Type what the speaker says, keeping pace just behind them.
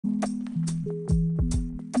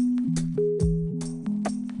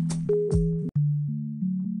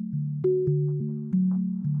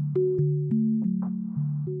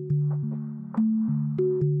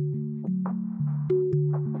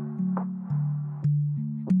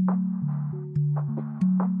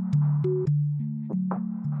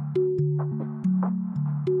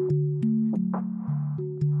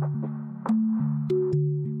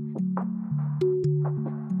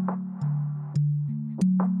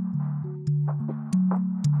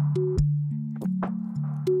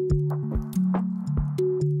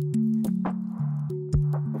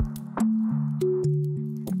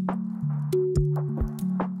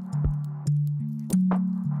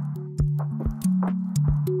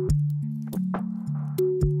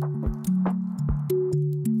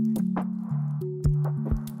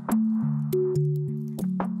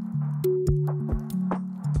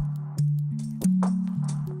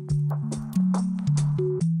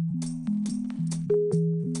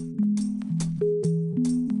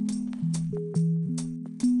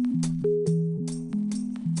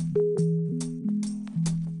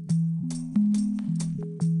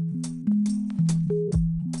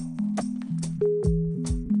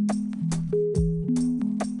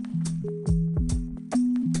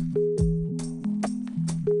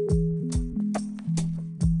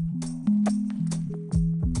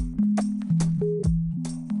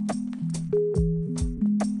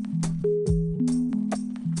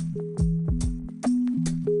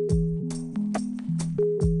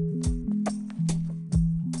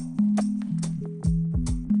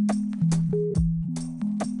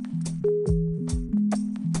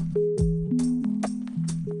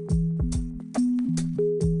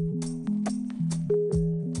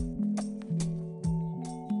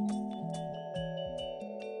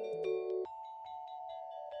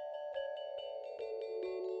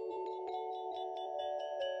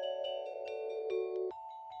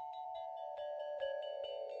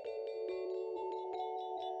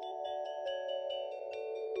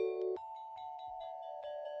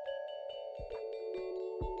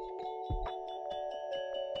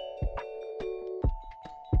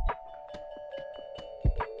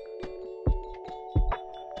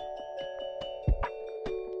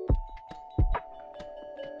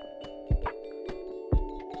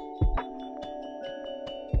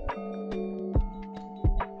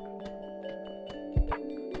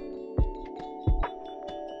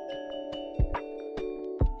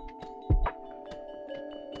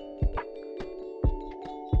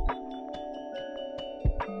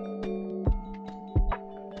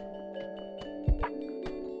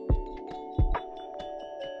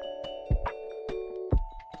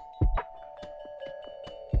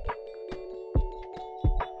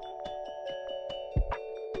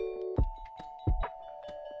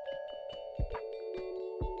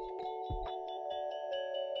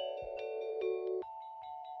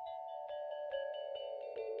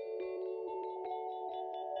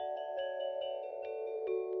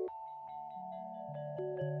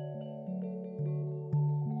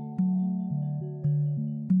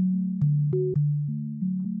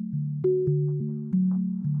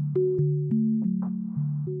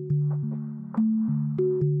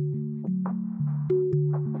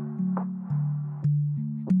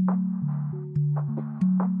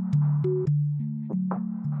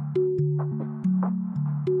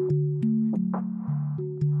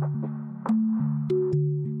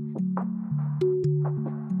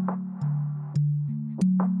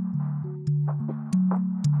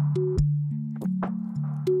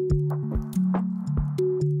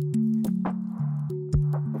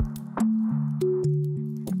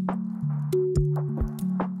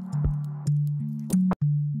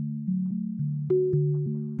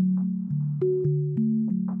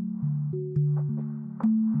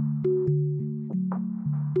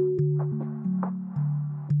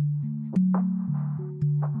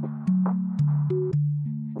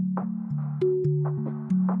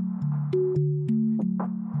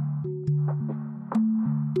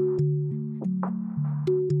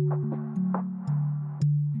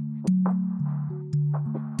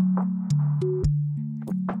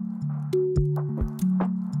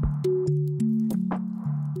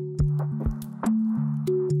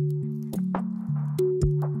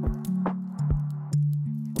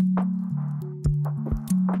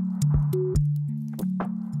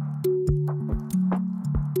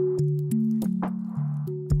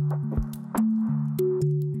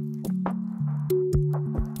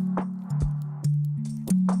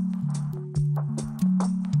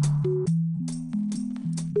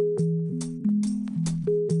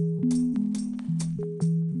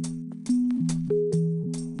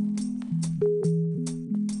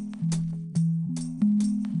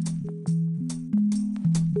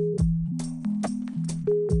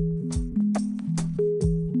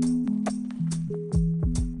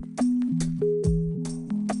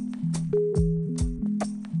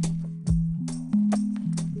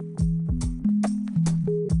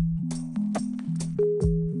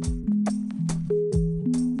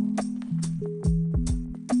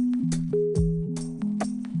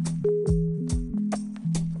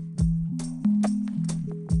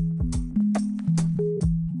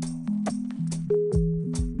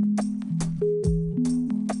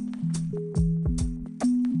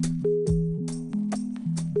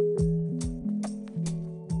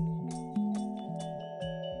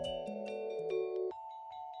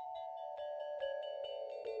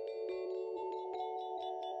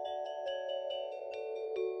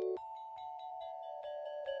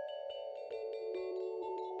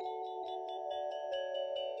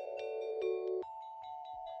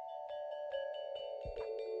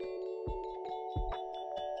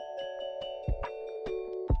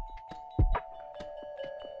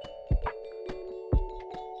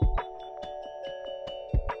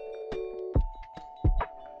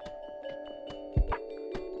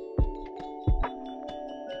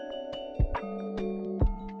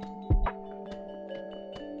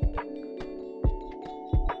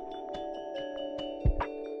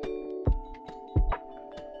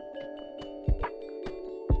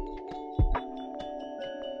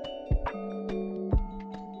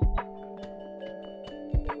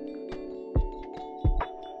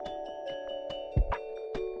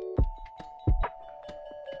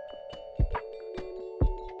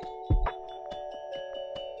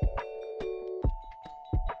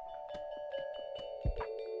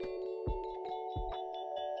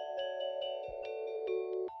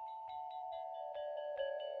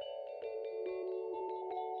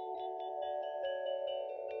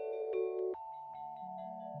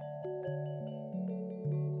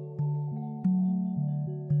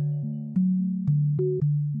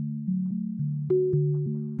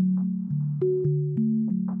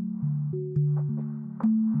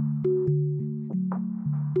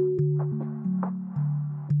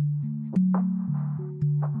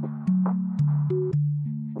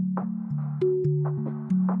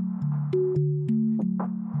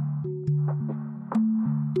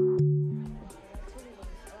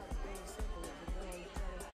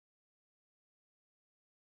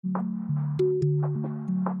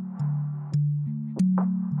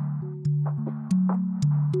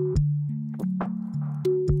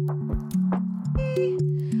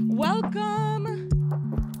Welcome.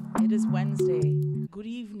 It is Wednesday. Good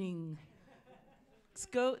evening. Let's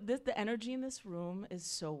go. The energy in this room is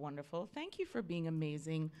so wonderful. Thank you for being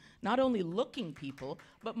amazing, not only looking people,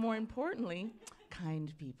 but more importantly,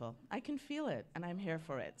 kind people. I can feel it, and I'm here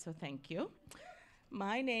for it, so thank you.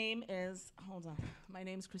 My name is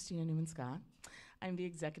Christina Newman-Scott. I'm the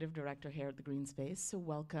executive director here at the Greene Space, so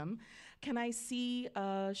welcome. Can I see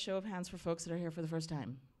a show of hands for folks that are here for the first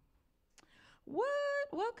time? What?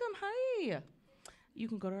 Welcome, hi. You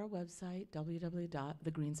can go to our website,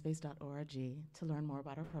 www.thegreenspace.org, to learn more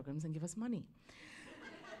about our programs and give us money.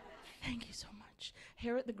 Thank you so much.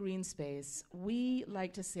 Here at the Greene Space, we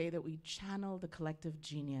like to say that we channel the collective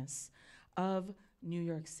genius of New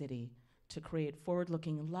York City to create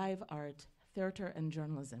forward-looking live art, theater, and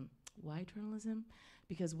journalism. Why journalism?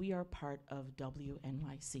 Because we are part of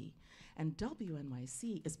WNYC. And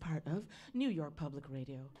WNYC is part of New York Public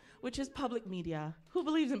Radio, which is public media. Who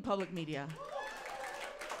believes in public media?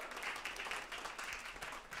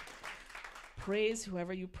 Praise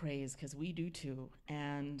whoever you praise, because we do too.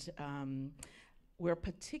 And we're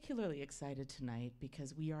particularly excited tonight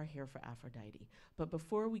because we are here for Aphrodite. But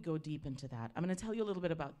before we go deep into that, I'm going to tell you a little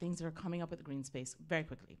bit about things that are coming up at the Greene Space very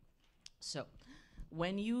quickly. So,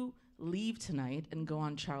 when you leave tonight and go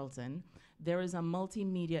on Charlton, there is a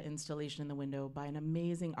multimedia installation in the window by an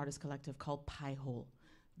amazing artist collective called Piehole.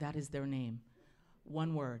 That is their name.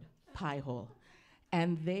 One word, Piehole.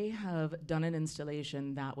 And they have done an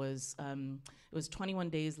installation that was, it was 21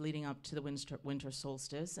 days leading up to the winter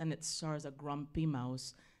solstice, and it stars a grumpy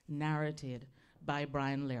mouse narrated by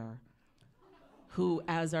Brian Lehrer, who,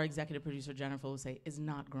 as our executive producer Jennifer will say, is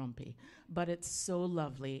not grumpy. But it's so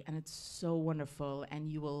lovely, and it's so wonderful, and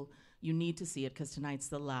you need to see it, because tonight's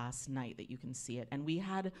the last night that you can see it. And we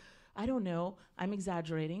had, I don't know, I'm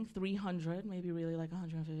exaggerating, 300, maybe really like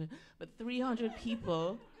 150, but 300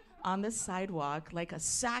 people on the sidewalk, like a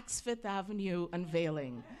Saks Fifth Avenue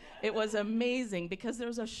unveiling. It was amazing, because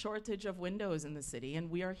there's a shortage of windows in the city,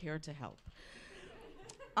 and we are here to help.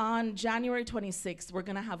 On January 26th, we're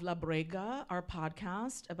going to have La Brega, our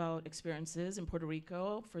podcast about experiences in Puerto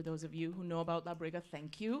Rico. For those of you who know about La Brega,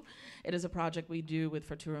 thank you. It is a project we do with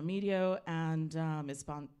Futuro Media, and is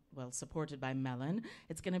supported by Mellon.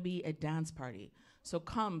 It's going to be a dance party. So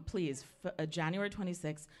come, please. January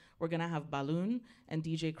 26th, we're going to have Balloon and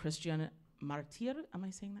DJ Christian Martir. Am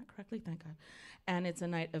I saying that correctly? Thank God. And it's a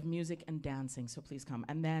night of music and dancing, so please come.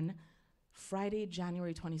 And then Friday,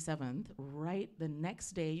 January 27th, right the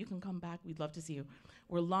next day, you can come back, we'd love to see you.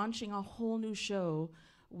 We're launching a whole new show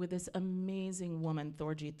with this amazing woman,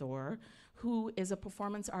 Thorji Thor, who is a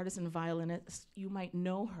performance artist and violinist. You might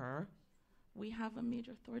know her. We have a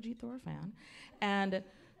major Thorji Thor fan. And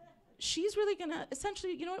she's really gonna,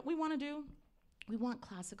 essentially, you know what we wanna do? We want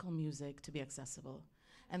classical music to be accessible.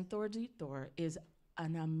 And Thorji Thor is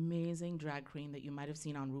an amazing drag queen that you might have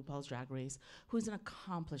seen on RuPaul's Drag Race, who's an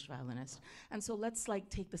accomplished violinist. And so let's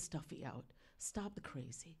take the stuffy out, stop the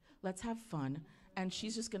crazy, let's have fun, and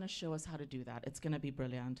she's just gonna show us how to do that. It's gonna be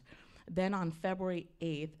brilliant. Then on February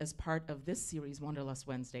 8th, as part of this series, Wanderlust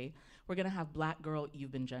Wednesday, we're gonna have Black Girl,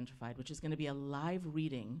 You've Been Gentrified, which is gonna be a live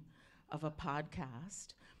reading of a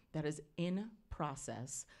podcast that is in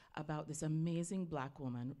process about this amazing Black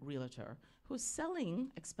woman, realtor, who's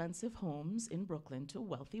selling expensive homes in Brooklyn to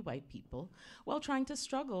wealthy white people while trying to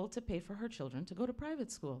struggle to pay for her children to go to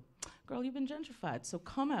private school. Girl, you've been gentrified, so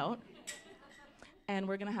come out. And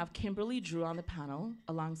we're gonna have Kimberly Drew on the panel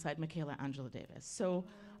alongside Michaela Angela Davis. So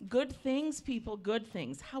good things, people, good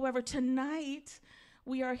things. However, tonight,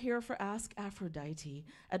 we are here for Ask Aphrodite,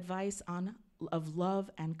 advice of love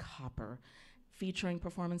and copper, featuring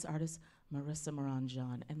performance artist Marisa Morán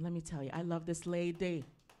Jahn. And let me tell you, I love this lady.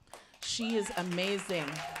 She is amazing.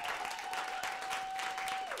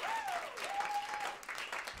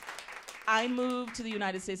 I moved to the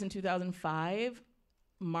United States in 2005.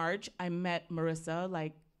 March, I met Marisa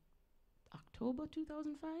October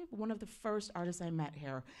 2005, one of the first artists I met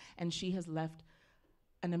here. And she has left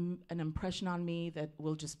an impression on me that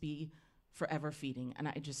will just be forever feeding. And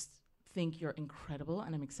I just think you're incredible,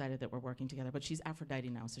 and I'm excited that we're working together. But she's Aphrodite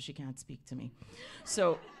now, so she can't speak to me.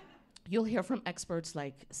 So You'll hear from experts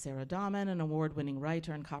like Sara Dahmen, an award-winning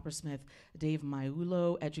writer and coppersmith, Dave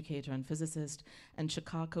Maiullo, educator and physicist, and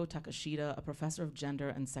Chikako Takeshita, a professor of gender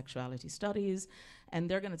and sexuality studies. And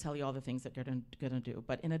they're going to tell you all the things that they're going to do.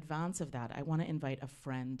 But in advance of that, I want to invite a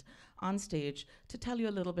friend on stage to tell you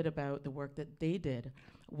a little bit about the work that they did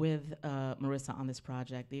with Marisa on this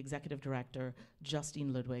project, the executive director,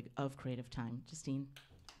 Justine Ludwig of Creative Time. Justine.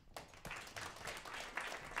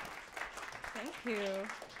 Thank you.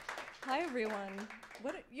 Hi, everyone.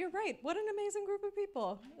 You're right. What an amazing group of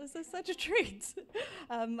people. This is such a treat.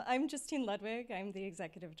 I'm Justine Ludwig. I'm the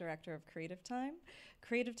executive director of Creative Time.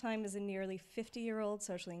 Creative Time is a nearly 50-year-old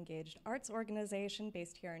socially engaged arts organization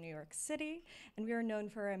based here in New York City, and we are known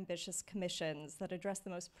for our ambitious commissions that address the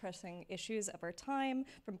most pressing issues of our time,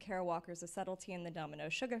 from Kara Walker's A Subtlety in the Domino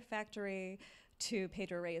Sugar Factory, to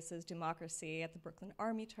Pedro Reyes's Democracy at the Brooklyn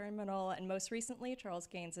Army Terminal, and most recently, Charles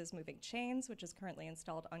Gaines's Moving Chains, which is currently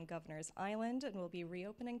installed on Governor's Island and will be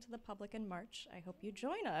reopening to the public in March. I hope you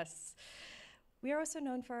join us. We are also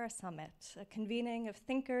known for our summit, a convening of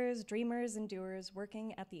thinkers, dreamers, and doers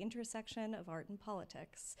working at the intersection of art and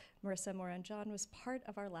politics. Marisa Morán Jahn was part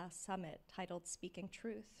of our last summit, titled Speaking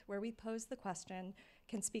Truth, where we posed the question,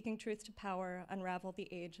 can speaking truth to power unravel the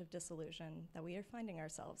age of disillusion that we are finding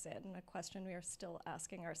ourselves in? A question we are still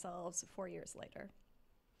asking ourselves 4 years later.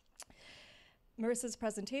 Marisa's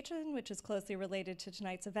presentation, which is closely related to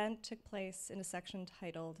tonight's event, took place in a section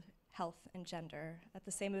titled Health and Gender. At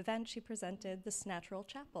the same event, she presented The Snatchral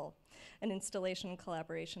Chapel, an installation in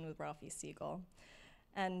collaboration with Rafi Siegel.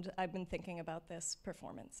 And I've been thinking about this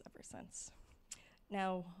performance ever since.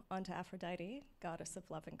 Now, on to Aphrodite, goddess of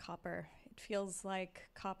love and copper. It feels like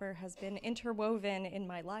copper has been interwoven in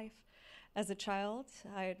my life. As a child,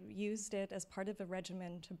 I used it as part of a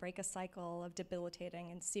regimen to break a cycle of debilitating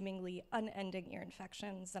and seemingly unending ear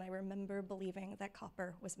infections, and I remember believing that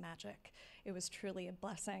copper was magic. It was truly a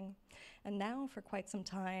blessing. And now, for quite some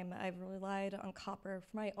time, I've relied on copper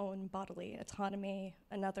for my own bodily autonomy,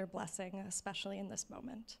 another blessing, especially in this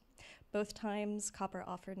moment. Both times, copper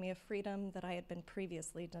offered me a freedom that I had been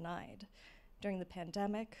previously denied. During the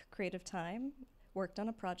pandemic, Creative Time worked on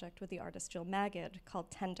a project with the artist Jill Magid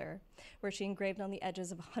called Tender, where she engraved on the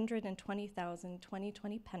edges of 120,000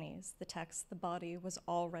 2020 pennies the text, "The body was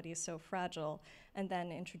already so fragile," and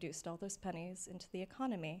then introduced all those pennies into the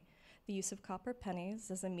economy. The use of copper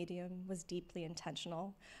pennies as a medium was deeply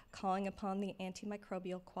intentional, calling upon the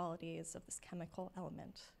antimicrobial qualities of this chemical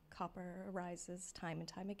element. Copper arises time and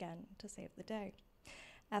time again to save the day.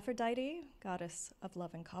 Aphrodite, goddess of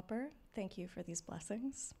love and copper, thank you for these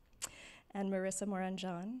blessings. And Marisa Morán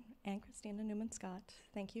Jahn and Christina Newman-Scott,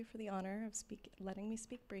 thank you for the honor of letting me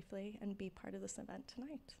speak briefly and be part of this event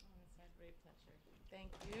tonight. Oh, it's my great pleasure.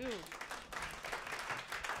 Thank you.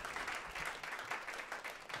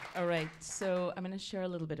 All right, so I'm going to share a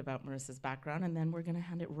little bit about Marisa's background, and then we're going to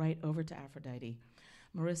hand it right over to Aphrodite.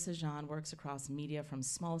 Marisa Jahn works across media from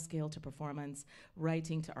small scale to performance,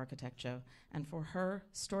 writing to architecture, and for her,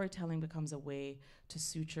 storytelling becomes a way to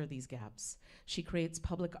suture these gaps. She creates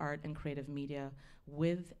public art and creative media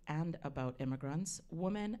with and about immigrants,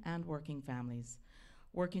 women, and working families.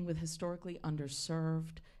 Working with historically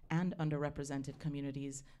underserved and underrepresented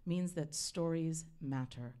communities means that stories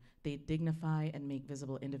matter. They dignify and make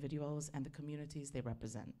visible individuals and the communities they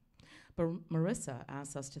represent. But Marisa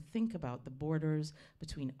asks us to think about the borders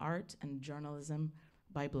between art and journalism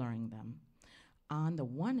by blurring them. On the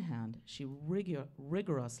one hand, she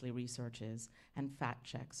rigorously researches and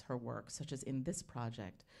fact-checks her work, such as in this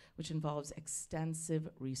project, which involves extensive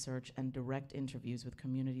research and direct interviews with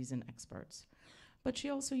communities and experts. But she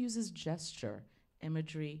also uses gesture,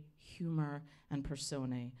 imagery, humor, and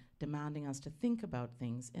personae, demanding us to think about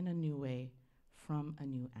things in a new way, from a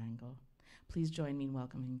new angle. Please join me in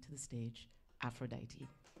welcoming to the stage Aphrodite.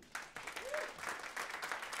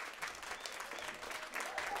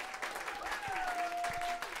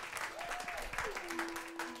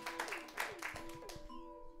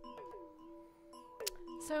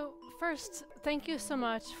 So first, thank you so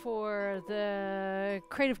much for the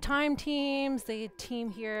Creative Time teams, the team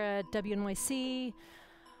here at WNYC.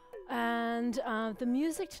 And the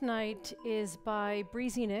music tonight is by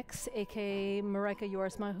Breezy Nix, aka Marika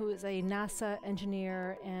Jorsma, who is a NASA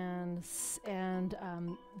engineer and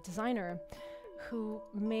designer, who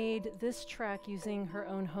made this track using her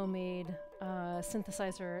own homemade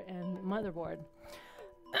synthesizer and motherboard,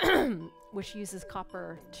 which uses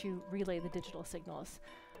copper to relay the digital signals.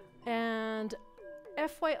 And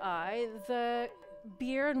FYI, the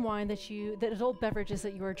beer and wine the adult beverages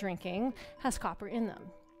that you are drinking has copper in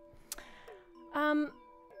them.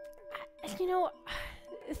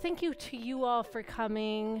 Thank you to you all for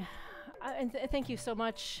coming. And thank you so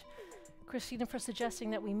much, Christina, for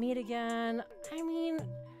suggesting that we meet again. I mean,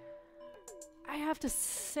 I have to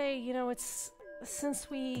say, you know, since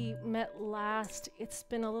we met last, it's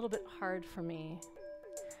been a little bit hard for me.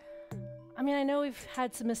 I mean, I know we've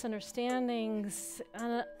had some misunderstandings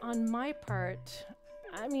on my part.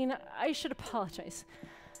 I mean, I should apologize.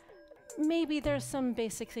 Maybe there's some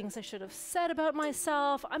basic things I should have said about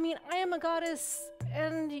myself. I mean, I am a goddess,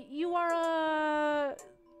 and you are a...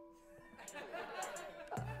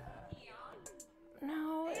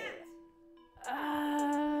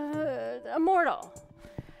 a mortal.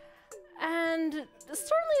 And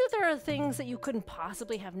certainly there are things that you couldn't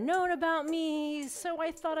possibly have known about me, so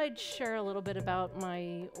I thought I'd share a little bit about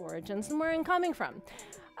my origins and where I'm coming from.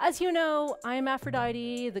 As you know, I am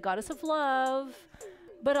Aphrodite, the goddess of love,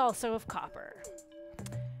 but also of copper.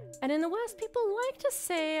 And in the West, people like to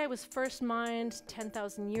say I was first mined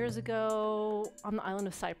 10,000 years ago on the island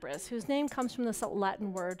of Cyprus, whose name comes from the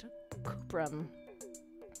Latin word cuprum.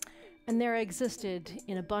 And there I existed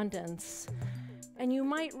in abundance. And you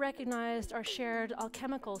might recognize our shared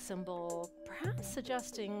alchemical symbol, perhaps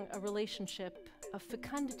suggesting a relationship of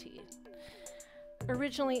fecundity.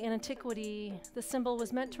 Originally in antiquity, the symbol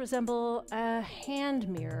was meant to resemble a hand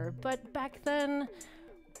mirror, but back then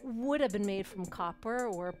would have been made from copper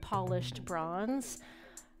or polished bronze.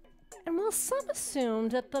 And while some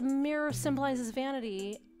assumed that the mirror symbolizes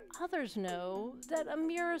vanity, others know that a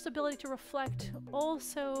mirror's ability to reflect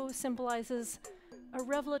also symbolizes a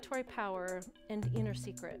revelatory power and inner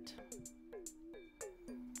secret.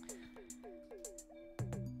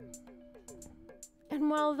 And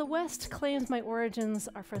while the West claims my origins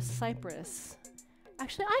are for Cyprus,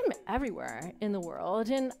 actually I'm everywhere in the world,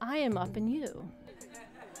 and I am up in you.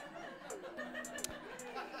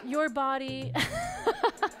 Your body,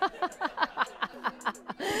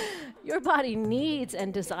 your body needs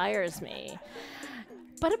and desires me.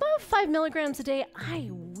 But above 5 milligrams a day, I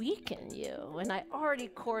weaken you, and I already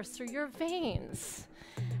course through your veins.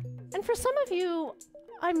 And for some of you,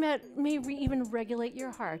 I may even regulate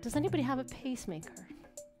your heart. Does anybody have a pacemaker?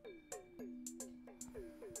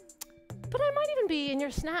 But I might even be in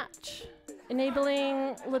your snatch,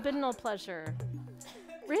 enabling libidinal pleasure.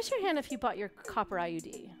 Raise your hand if you bought your copper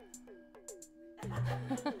IUD.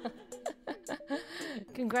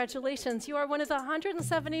 Congratulations, you are one of the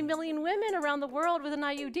 170 million women around the world with an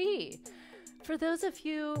IUD. For those of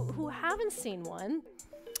you who haven't seen one,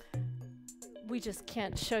 we just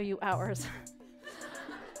can't show you ours.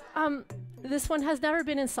 This one has never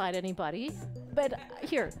been inside anybody, but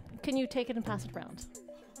here, can you take it and pass it around?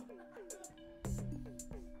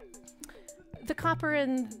 The copper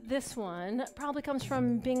in this one probably comes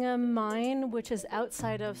from Bingham Mine, which is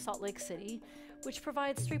outside of Salt Lake City, which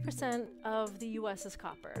provides 3% of the US's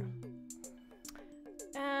copper.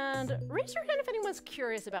 And raise your hand if anyone's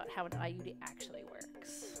curious about how an IUD actually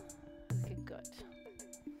works. Okay, good.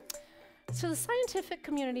 So the scientific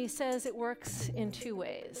community says it works in 2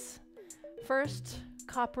 ways. First,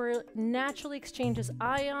 copper naturally exchanges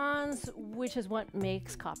ions, which is what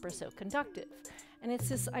makes copper so conductive. And it's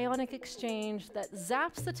this ionic exchange that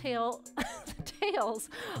zaps the tails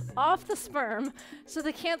off the sperm so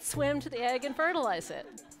they can't swim to the egg and fertilize it.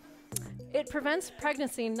 It prevents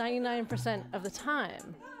pregnancy 99% of the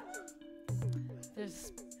time.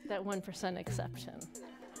 There's that 1% exception.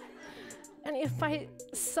 And if by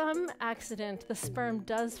some accident the sperm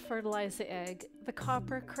does fertilize the egg, the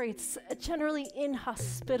copper creates a generally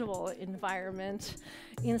inhospitable environment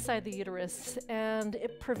inside the uterus, and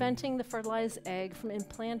it preventing the fertilized egg from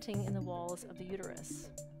implanting in the walls of the uterus.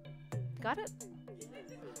 Got it?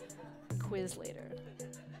 Quiz later.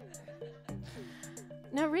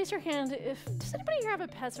 Now raise your hand if, does anybody here have a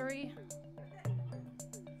pessary?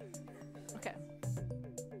 Okay.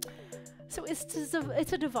 So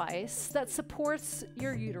it's a device that supports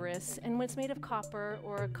your uterus, and when it's made of copper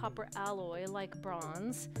or a copper alloy like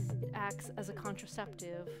bronze, it acts as a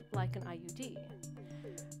contraceptive like an IUD.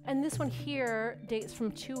 And this one here dates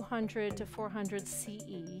from 200 to 400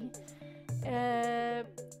 CE.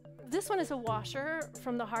 This one is a washer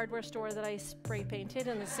from the hardware store that I spray painted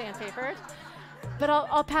and sandpapered, but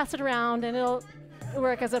I'll pass it around and it'll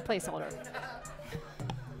work as a placeholder.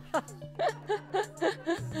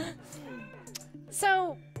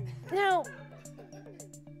 So now,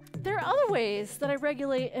 there are other ways that I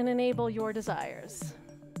regulate and enable your desires.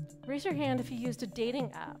 Raise your hand if you used a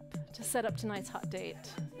dating app to set up tonight's hot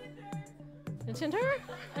date. Tinder?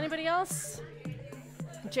 Anybody else?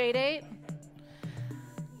 J-Date?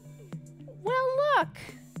 Well, look,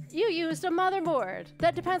 you used a motherboard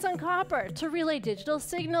that depends on copper to relay digital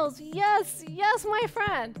signals. Yes, yes, my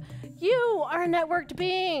friend, you are a networked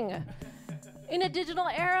being. in a digital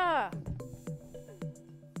era.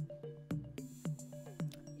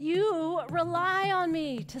 You rely on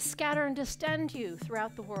me to scatter and distend you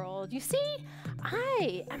throughout the world. You see,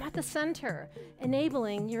 I am at the center,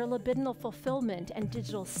 enabling your libidinal fulfillment and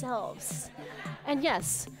digital selves. And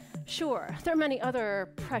yes, sure, there are many other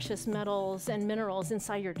precious metals and minerals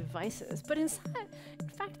inside your devices, but in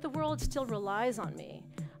fact, the world still relies on me.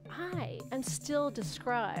 I am still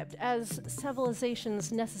described as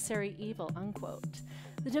civilization's necessary evil, unquote.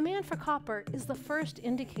 The demand for copper is the first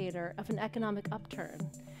indicator of an economic upturn.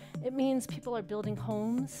 It means people are building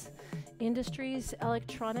homes, industries,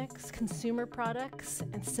 electronics, consumer products,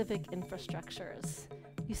 and civic infrastructures.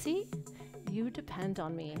 You see, you depend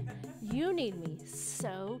on me. You need me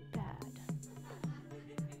so bad.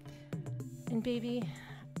 And baby,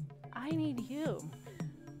 I need you.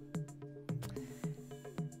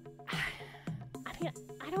 I mean,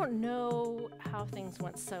 I don't know how things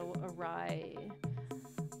went so awry.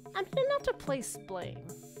 I mean, not to place blame,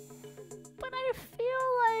 but I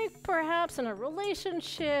feel like perhaps in a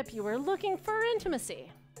relationship you were looking for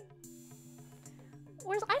intimacy.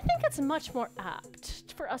 Whereas I think it's much more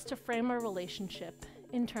apt for us to frame our relationship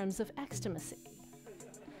in terms of extimacy.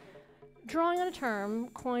 Drawing on a term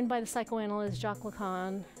coined by the psychoanalyst Jacques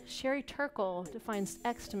Lacan, Sherry Turkle defines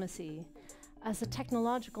extimacy as the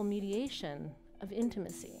technological mediation of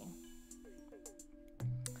intimacy.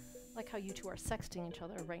 Like how you two are sexting each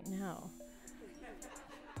other right now.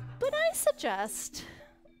 But I suggest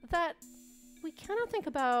that we cannot think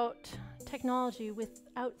about technology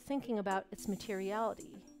without thinking about its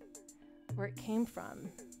materiality, where it came from,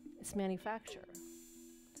 its manufacture.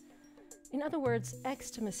 In other words,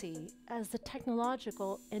 extimacy as the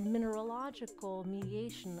technological and mineralogical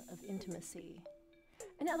mediation of intimacy.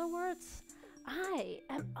 In other words, I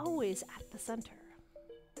am always at the center.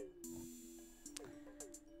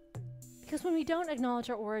 Because when we don't acknowledge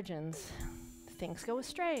our origins, things go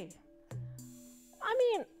astray. I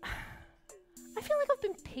mean, I feel like I've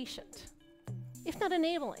been patient, if not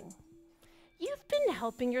enabling. You've been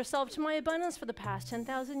helping yourself to my abundance for the past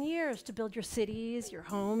 10,000 years to build your cities, your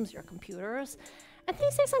homes, your computers. And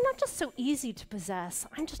these days, I'm not just so easy to possess.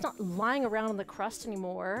 I'm just not lying around on the crust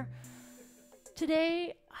anymore.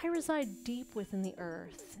 Today, I reside deep within the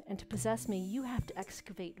earth, and to possess me, you have to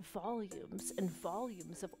excavate volumes and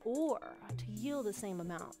volumes of ore to yield the same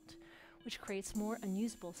amount, which creates more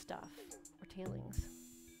unusable stuff, or tailings.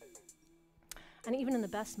 And even in the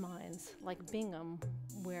best mines, like Bingham,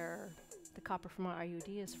 where the copper from our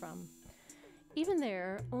IUD is from, even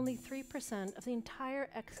there, only 3% of the entire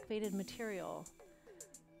excavated material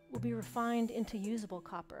will be refined into usable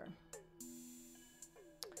copper.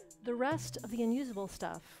 The rest of the unusable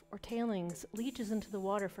stuff, or tailings, leaches into the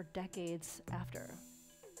water for decades after.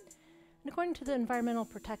 And according to the Environmental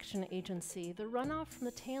Protection Agency, the runoff from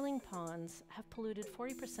the tailing ponds have polluted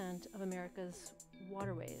 40% of America's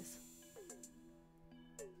waterways.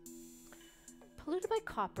 Polluted by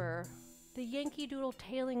copper, the Yankee Doodle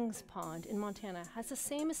tailings pond in Montana has the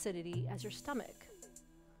same acidity as your stomach.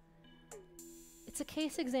 It's a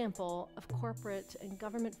case example of corporate and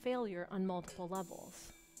government failure on multiple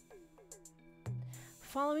levels.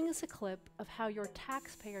 Following is a clip of how your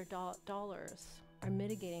taxpayer dollars are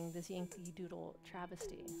mitigating this Yankee Doodle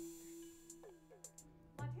travesty.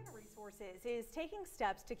 Montana Resources is taking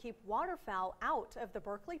steps to keep waterfowl out of the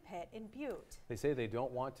Berkeley Pit in Butte. They say they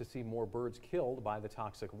don't want to see more birds killed by the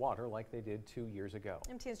toxic water like they did 2 years ago.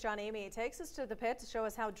 MTN's John Amy takes us to the pit to show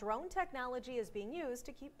us how drone technology is being used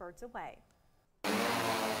to keep birds away.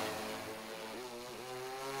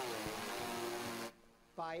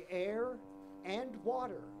 By air and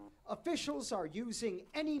water, officials are using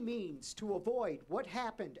any means to avoid what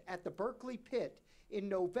happened at the Berkeley Pit in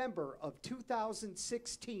November of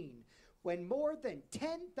 2016, when more than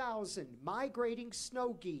 10,000 migrating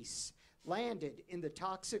snow geese landed in the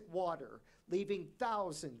toxic water, leaving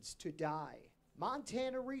thousands to die.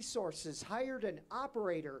 Montana Resources hired an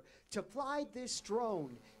operator to fly this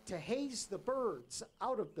drone to haze the birds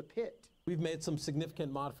out of the pit. We've made some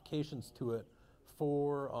significant modifications to it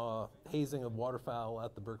for hazing of waterfowl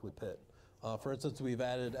at the Berkeley Pit. For instance, we've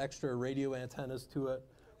added extra radio antennas to it.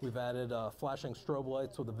 We've added flashing strobe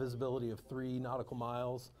lights with a visibility of 3 nautical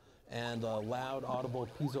miles and loud audible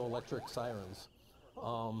piezoelectric sirens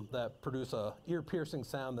that produce a ear-piercing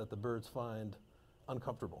sound that the birds find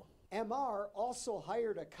uncomfortable. MR also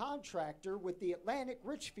hired a contractor with the Atlantic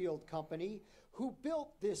Richfield Company who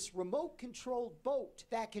built this remote-controlled boat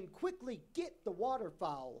that can quickly get the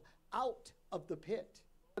waterfowl out of the pit.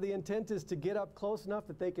 The intent is to get up close enough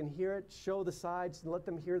that they can hear it, show the sides, and let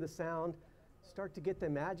them hear the sound, start to get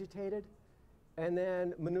them agitated, and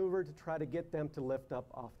then maneuver to try to get them to lift up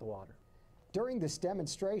off the water. During this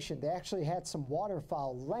demonstration, they actually had some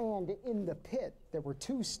waterfowl land in the pit. There were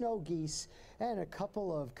 2 snow geese and a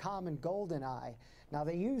couple of common goldeneye. Now,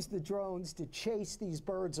 they used the drones to chase these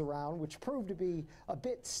birds around, which proved to be a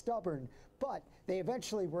bit stubborn, but they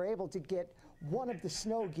eventually were able to get one of the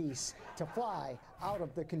snow geese to fly out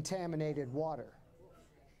of the contaminated water.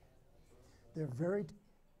 They're very...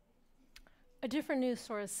 A different news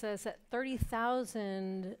source says that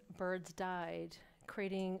 30,000 birds died,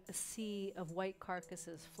 creating a sea of white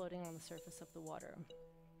carcasses floating on the surface of the water.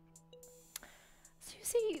 So you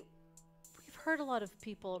see, we've heard a lot of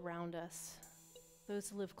people around us, those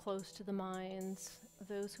who live close to the mines,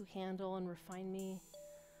 those who handle and refine me,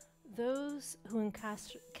 those who, in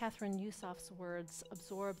Catherine Yusuf's words,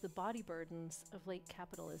 absorb the body burdens of late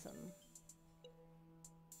capitalism.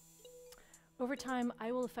 Over time,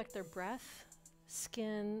 I will affect their breath,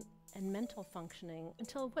 skin, and mental functioning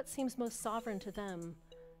until what seems most sovereign to them,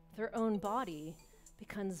 their own body,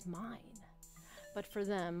 becomes mine, but for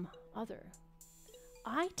them, other.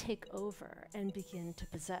 I take over and begin to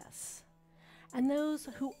possess. And those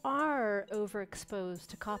who are overexposed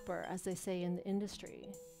to copper, as they say in the industry,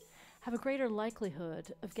 have a greater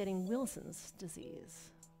likelihood of getting Wilson's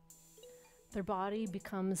disease. Their body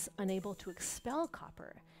becomes unable to expel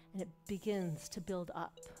copper, and it begins to build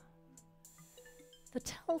up. The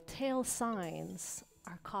telltale signs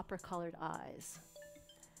are copper-colored eyes.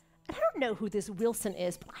 And I don't know who this Wilson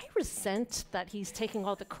is, but I resent that he's taking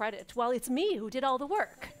all the credit while it's me who did all the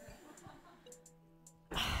work.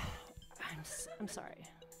 I'm sorry.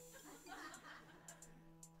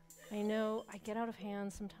 I know I get out of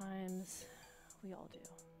hand sometimes. We all do.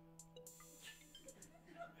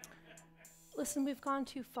 Listen, we've gone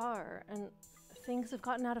too far, and things have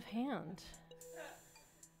gotten out of hand.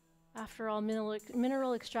 After all,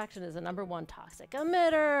 mineral extraction is the #1 toxic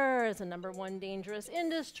emitter, is the #1 dangerous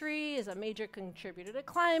industry, is a major contributor to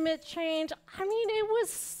climate change. I mean, it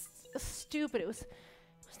was stupid. It was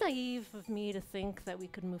naive of me to think that we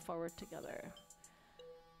could move forward together.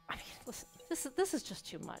 I mean, listen, this is just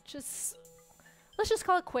too much. Let's just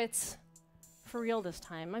call it quits for real this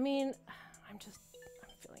time. I mean, I'm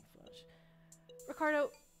feeling foolish.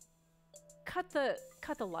 Ricardo, cut the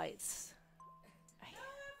lights.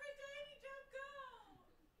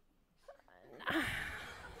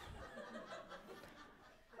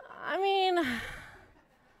 I mean,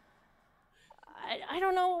 I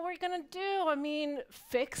don't know what we're gonna do. I mean,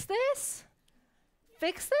 fix this?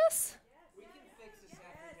 Fix this? We can fix this,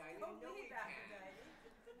 Aphrodite. You know we can.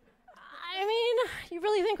 I mean, you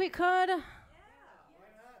really think we could? Yeah, why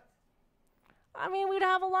not? I mean, we'd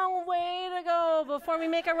have a long way to go before we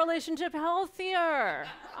make our relationship healthier.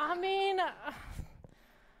 I mean,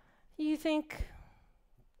 you think,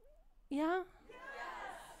 yeah?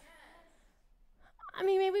 I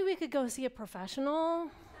mean, maybe we could go see a professional.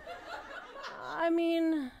 I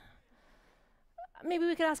mean, maybe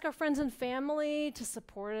we could ask our friends and family to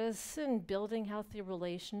support us in building healthy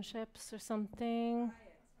relationships or something.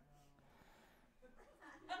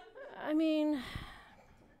 I mean,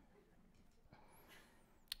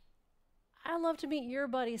 I'd love to meet your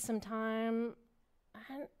buddies sometime.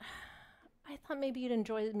 And I thought maybe you'd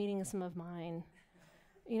enjoy meeting some of mine.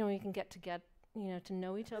 You know, you can get to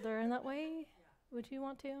know each other in that way. Would you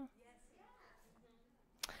want to? Yes.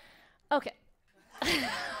 Okay.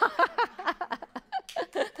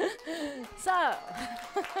 So,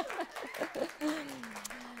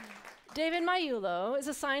 David Maiullo is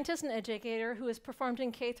a scientist and educator who has performed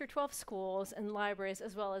in K-12 schools and libraries,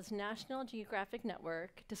 as well as National Geographic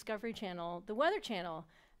Network, Discovery Channel, the Weather Channel,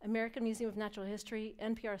 American Museum of Natural History,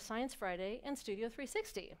 NPR Science Friday, and Studio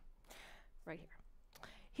 360. Right here.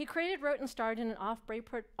 He created, wrote, and starred in an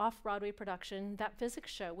off-Broadway production, That Physics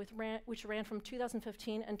Show, which ran from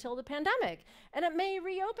 2015 until the pandemic. And it may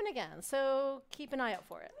reopen again, so keep an eye out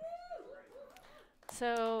for it.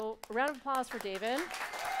 So, a round of applause for David.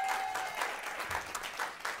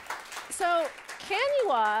 So, can you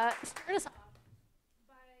start us off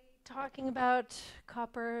by talking about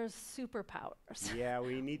copper's superpowers? Yeah,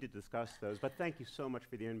 we need to discuss those, but thank you so much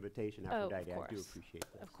for the invitation, Aphrodite. I do appreciate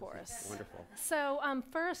this. Of course. This is wonderful. So,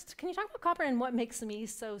 first, can you talk about copper and what makes me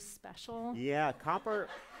so special? Yeah, copper,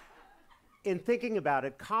 in thinking about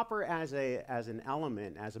it, copper as an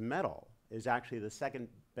element, as a metal, is actually the second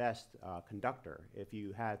best conductor. If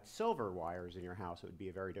you had silver wires in your house, it would be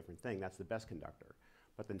a very different thing. That's the best conductor.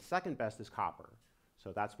 But the second best is copper.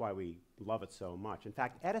 So that's why we love it so much. In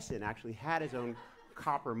fact, Edison actually had his own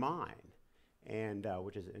copper mine, and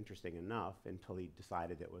which is interesting enough until he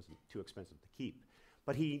decided it was too expensive to keep.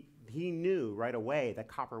 But he knew right away that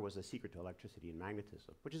copper was a secret to electricity and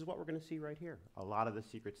magnetism, which is what we're going to see right here. A lot of the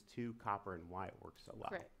secrets to copper and why it works so well.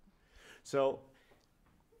 Great. So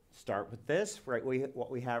start with this, right?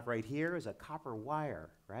 What we have right here is a copper wire,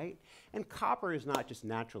 right? And copper is not just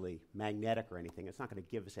naturally magnetic or anything. It's not going to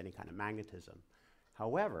give us any kind of magnetism.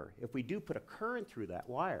 However, if we do put a current through that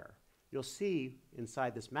wire, you'll see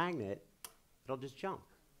inside this magnet, it'll just jump.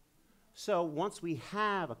 So once we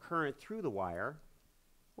have a current through the wire,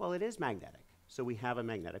 well, it is magnetic. So we have a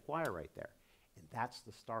magnetic wire right there. And that's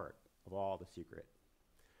the start of all the secret.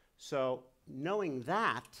 So knowing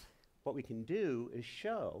that, what we can do is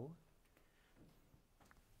show,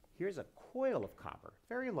 here's a coil of copper,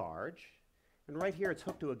 very large, and right here it's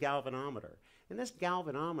hooked to a galvanometer. And this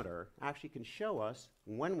galvanometer actually can show us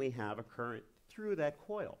when we have a current through that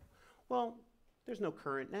coil. Well, there's no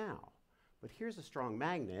current now, but here's a strong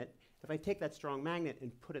magnet. If I take that strong magnet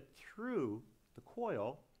and put it through the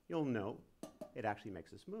coil, you'll note it actually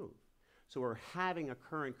makes this move. So we're having a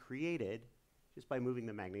current created just by moving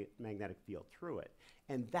the magnetic field through it.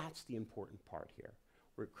 And that's the important part here.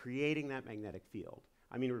 We're creating that magnetic field.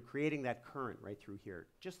 I mean, we're creating that current right through here,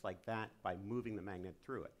 just like that, by moving the magnet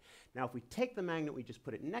through it. Now, if we take the magnet, we just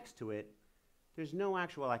put it next to it, there's no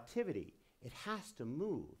actual activity. It has to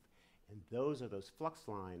move. And those are those flux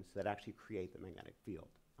lines that actually create the magnetic field.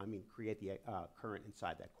 I mean, create the current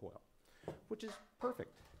inside that coil, which is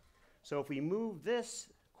perfect. So if we move this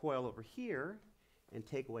coil over here and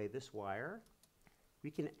take away this wire, we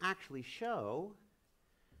can actually show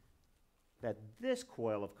that this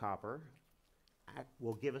coil of copper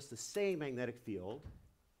will give us the same magnetic field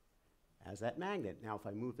as that magnet. Now, if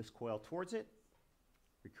I move this coil towards it,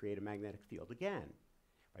 we create a magnetic field again.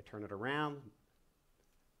 If I turn it around,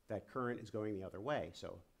 that current is going the other way.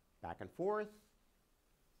 So back and forth,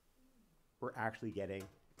 we're actually getting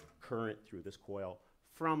current through this coil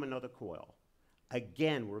from another coil.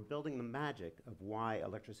 Again, we're building the magic of why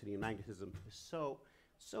electricity and magnetism is so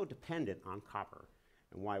dependent on copper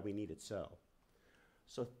and why we need it so.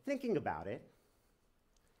 So thinking about it,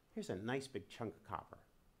 here's a nice big chunk of copper.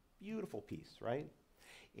 Beautiful piece, right?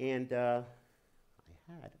 And here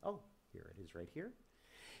it is right here.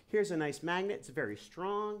 Here's a nice magnet. It's very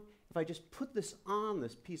strong. If I just put this on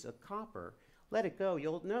this piece of copper, let it go,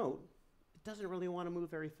 you'll note it doesn't really want to move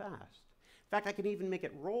very fast. In fact, I can even make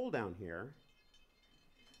it roll down here,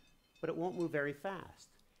 but it won't move very fast.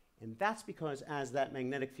 And that's because as that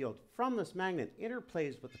magnetic field from this magnet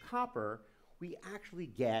interplays with the copper, we actually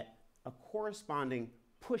get a corresponding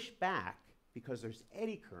pushback because there's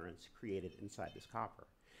eddy currents created inside this copper.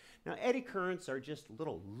 Now, eddy currents are just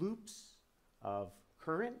little loops of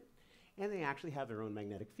current, and they actually have their own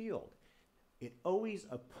magnetic field. It always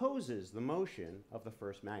opposes the motion of the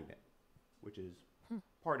first magnet, which is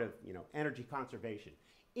part of, energy conservation.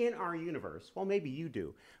 In our universe, well, maybe you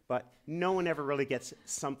do, but no one ever really gets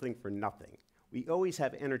something for nothing. We always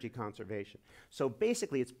have energy conservation. So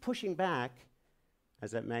basically, it's pushing back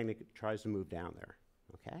as that magnet tries to move down there,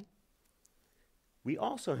 okay? We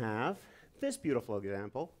also have this beautiful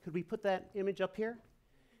example. Could we put that image up here?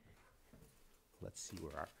 Let's see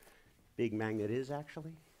where our big magnet is,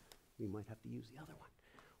 actually. We might have to use the other one.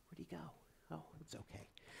 Where'd he go? Oh, it's okay.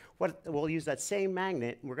 We'll use that same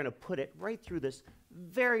magnet, and we're going to put it right through this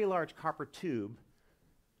very large copper tube,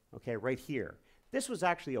 okay, right here. This was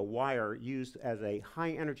actually a wire used as a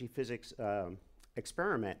high-energy physics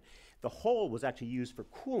experiment. The hole was actually used for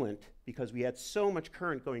coolant because we had so much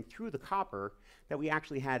current going through the copper that we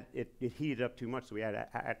actually had it heated up too much, so we had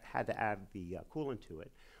to add the coolant to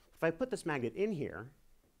it. If I put this magnet in here,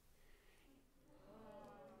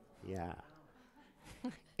 yeah.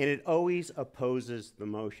 And it always opposes the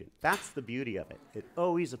motion. That's the beauty of it. It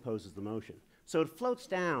always opposes the motion. So it floats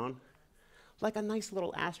down like a nice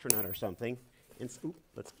little astronaut or something. And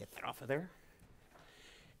let's get that off of there.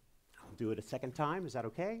 I'll do it a second time. Is that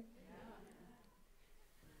okay?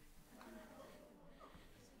 Yeah.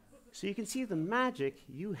 So you can see the magic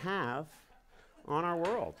you have on our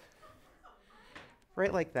world.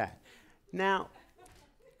 Right like that. Now,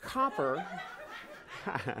 copper...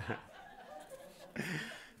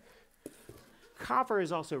 Copper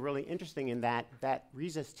is also really interesting in that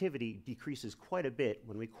resistivity decreases quite a bit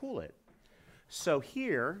when we cool it. So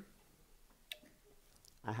here,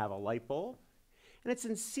 I have a light bulb, and it's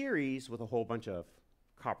in series with a whole bunch of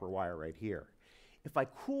copper wire right here. If I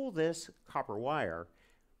cool this copper wire,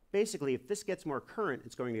 basically if this gets more current,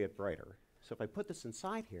 it's going to get brighter. So if I put this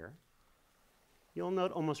inside here, you'll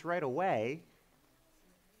note almost right away,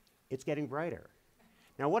 it's getting brighter.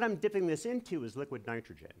 Now what I'm dipping this into is liquid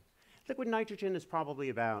nitrogen. Liquid nitrogen is probably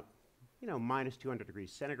about, minus 200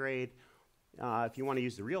 degrees centigrade. If you want to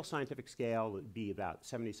use the real scientific scale, it would be about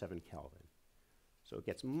 77 Kelvin. So it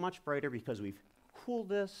gets much brighter because we've cooled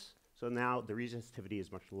this, so now the resistivity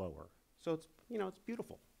is much lower. So it's, you know, it's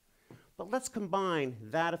beautiful. But let's combine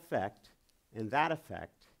that effect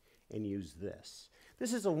and use this.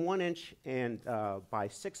 This is a 1-inch and by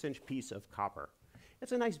 6-inch piece of copper.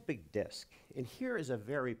 It's a nice big disc, and here is a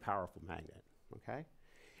very powerful magnet, okay?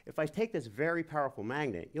 If I take this very powerful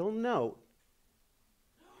magnet, you'll note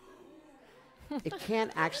it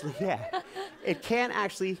can't actually, it can't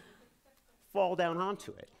actually fall down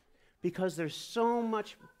onto it because there's so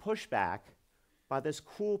much pushback by this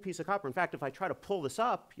cool piece of copper. In fact, if I try to pull this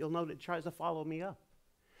up, you'll note it tries to follow me up.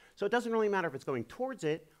 So it doesn't really matter if it's going towards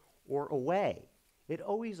it or away. It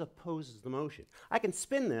always opposes the motion. I can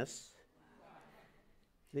spin this,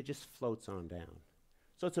 and it just floats on down.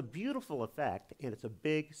 So it's a beautiful effect, and it's a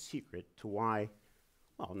big secret to why,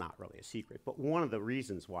 well, not really a secret, but one of the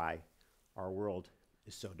reasons why our world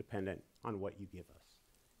is so dependent on what you give us.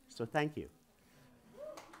 So thank you.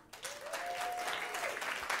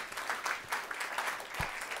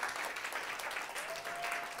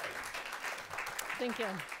 Thank you.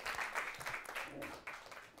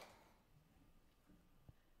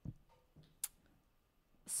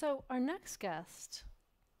 So our next guest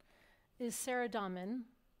is Sara Dahmen,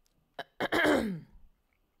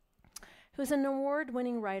 who's an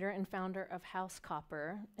award-winning writer and founder of House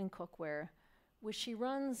Copper and Cookware, which she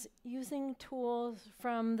runs using tools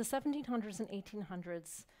from the 1700s and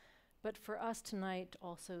 1800s, but for us tonight,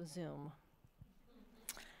 also Zoom.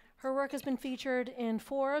 Her work has been featured in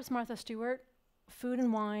Forbes, Martha Stewart, Food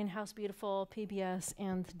and Wine, House Beautiful, PBS,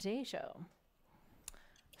 and The Today Show.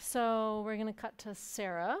 So we're going to cut to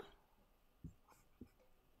Sara.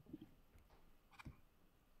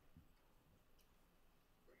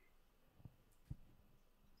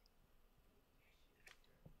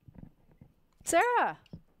 Sara,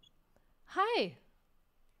 hi.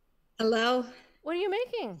 Hello. What are you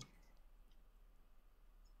making?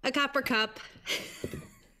 A copper cup.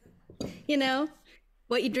 You know,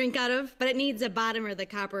 what you drink out of, but it needs a bottom or the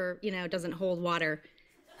copper, you know, doesn't hold water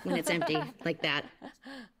when it's empty like that.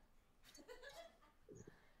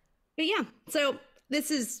 But yeah, so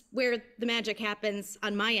this is where the magic happens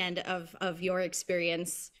on my end of your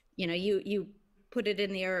experience. You know, you put it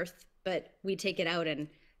in the earth, but we take it out and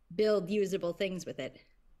build usable things with it.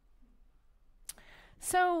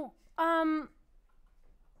 So, my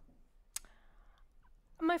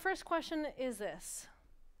first question is this.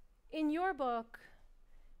 In your book,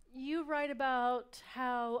 you write about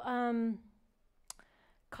how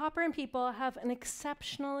copper and people have an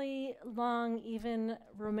exceptionally long, even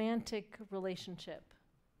romantic relationship.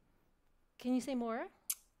 Can you say more?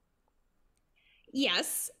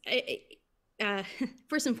 Yes.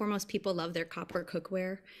 First and foremost, people love their copper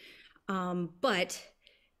cookware. But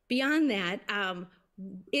beyond that,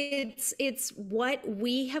 it's what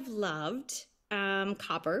we have loved,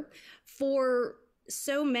 copper, for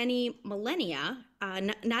so many millennia,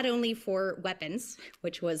 not only for weapons,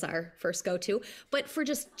 which was our first go-to, but for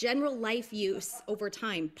just general life use over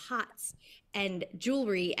time, pots and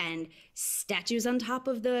jewelry and statues on top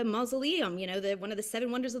of the mausoleum. You know, one of the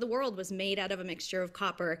 7 wonders of the world was made out of a mixture of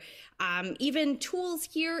copper. Even tools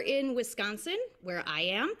here in Wisconsin, where I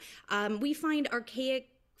am, we find archaic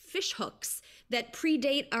fish hooks that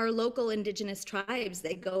predate our local indigenous tribes.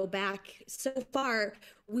 They go back so far.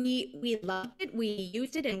 We loved it, we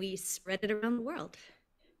used it, and we spread it around the world.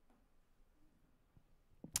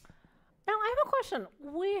 Now I have a question.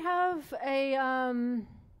 We have a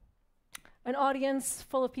an audience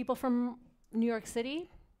full of people from New York City.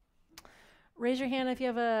 Raise your hand if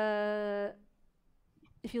you live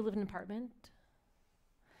in an apartment.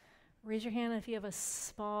 Raise your hand if you have a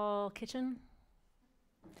small kitchen.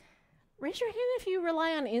 Raise your hand if you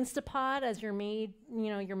rely on Instapot as your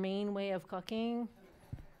main way of cooking.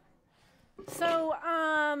 So,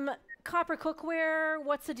 copper cookware,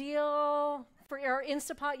 what's the deal? For our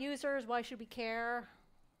Instapot users, why should we care?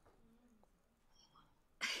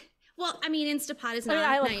 Well, I mean, Instapot is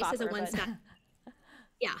not nice copper, as a one-stop.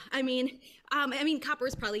 Yeah, I mean, copper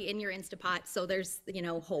is probably in your Instapot, so there's,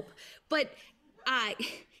 hope. But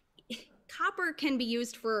copper can be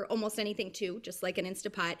used for almost anything too, just like an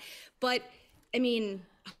Instapot. But I mean,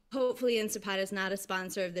 hopefully Instapot is not a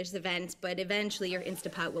sponsor of this event, but eventually your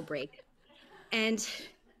Instapot will break. And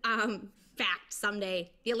fact, someday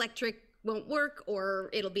the electric won't work,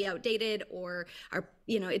 or it'll be outdated, or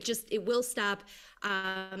it will stop,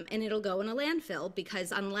 and it'll go in a landfill,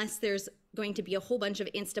 because unless there's going to be a whole bunch of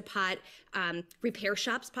Instapot repair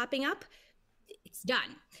shops popping up, it's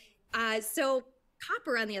done. So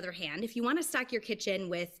copper, on the other hand, if you want to stock your kitchen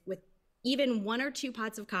with even 1 or 2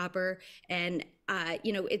 pots of copper, and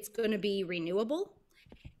it's going to be renewable,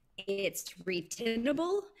 it's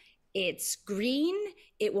retinnable, it's green,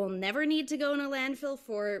 it will never need to go in a landfill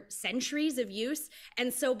for centuries of use.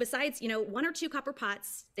 And so besides 1 or 2 copper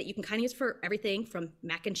pots that you can kind of use for everything from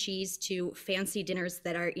mac and cheese to fancy dinners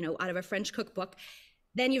that are out of a French cookbook,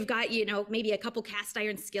 then you've got maybe a couple cast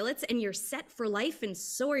iron skillets, and you're set for life, and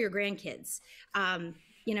so are your grandkids.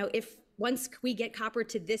 If once we get copper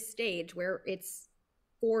to this stage where it's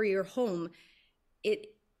for your home,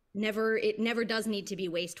 it never does need to be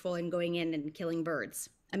wasteful and going in and killing birds.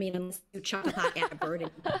 I mean, unless you chuck a pot at a bird.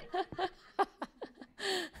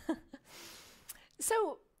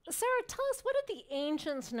 So, Sarah, tell us, what did the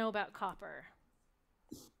ancients know about copper?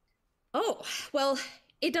 Oh, well,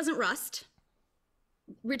 it doesn't rust,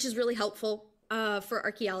 which is really helpful for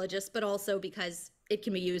archaeologists, but also because it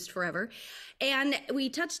can be used forever. And you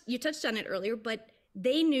touched on it earlier, but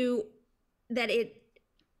they knew that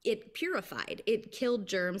it purified, it killed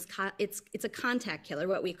germs. It's a contact killer,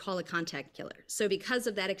 what we call a contact killer. So because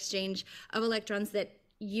of that exchange of electrons that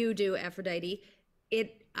you do, Aphrodite,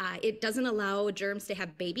 it doesn't allow germs to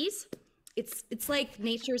have babies. It's like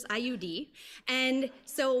nature's IUD. And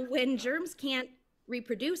so when germs can't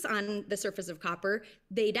reproduce on the surface of copper,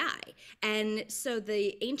 they die. And so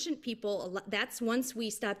the ancient people, that's once we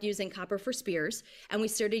stopped using copper for spears and we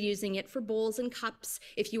started using it for bowls and cups.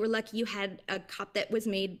 If you were lucky, you had a cup that was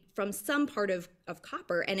made from some part of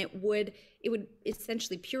copper, and it would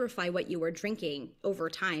essentially purify what you were drinking over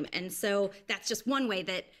time. And so that's just one way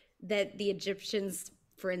that the Egyptians,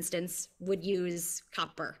 for instance, would use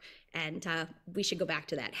copper. And we should go back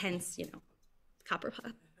to that. Hence, copper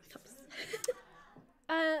cups.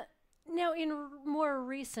 Now, in more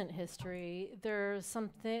recent history, there's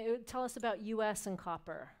something. Tell us about U.S. and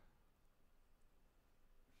copper.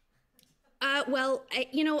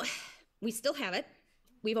 We still have it.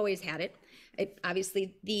 We've always had it.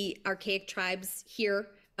 Obviously, the archaic tribes here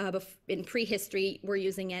in prehistory were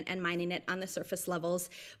using it and mining it on the surface levels,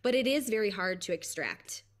 but it is very hard to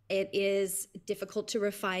extract. It is difficult to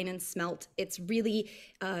refine and smelt. It's really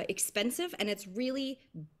expensive, and it's really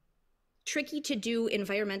tricky to do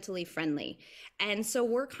environmentally friendly. And so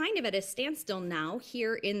we're kind of at a standstill now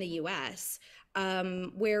here in the US,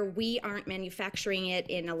 where we aren't manufacturing it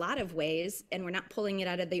in a lot of ways, and we're not pulling it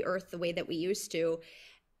out of the earth the way that we used to.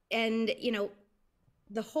 And,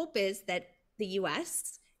 the hope is that the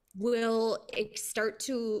US will start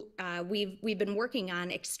to, we've been working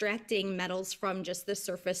on extracting metals from just the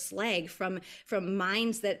surface slag from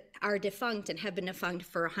mines that are defunct and have been defunct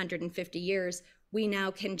for 150 years. We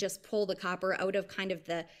now can just pull the copper out of kind of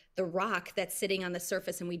the rock that's sitting on the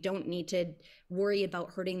surface, and we don't need to worry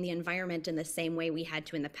about hurting the environment in the same way we had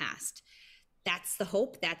to in the past. That's the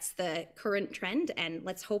hope, that's the current trend, and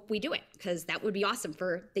let's hope we do it, because that would be awesome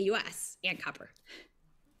for the US and copper.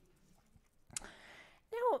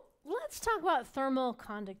 Now, let's talk about thermal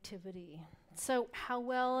conductivity. So how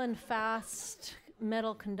well and fast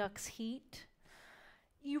metal conducts heat.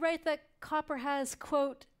 You write that copper has,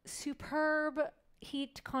 quote, superb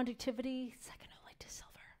heat conductivity, second only to silver.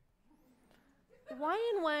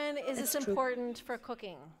 Why and when is this important for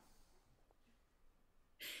cooking?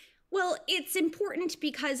 Well, it's important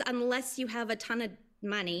because unless you have a ton of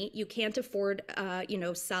money, you can't afford,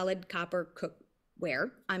 solid copper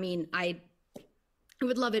cookware. I mean, I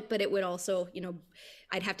would love it, but it would also,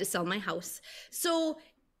 I'd have to sell my house. So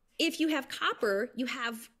if you have copper, you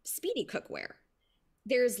have speedy cookware.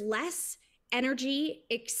 There's less energy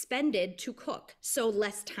expended to cook, so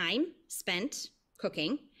less time spent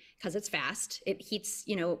cooking because it's fast. It heats,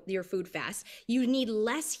 your food fast. You need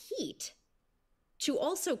less heat to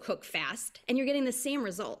also cook fast, and you're getting the same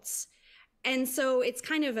results. And so it's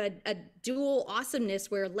kind of a dual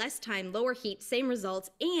awesomeness where less time, lower heat, same results,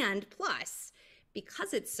 and plus,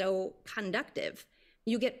 because it's so conductive,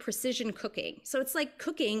 you get precision cooking. So it's like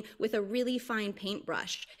cooking with a really fine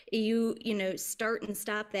paintbrush. You start and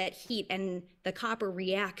stop that heat, and the copper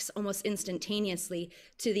reacts almost instantaneously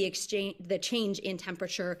to the change in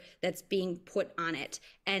temperature that's being put on it.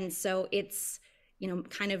 And so it's,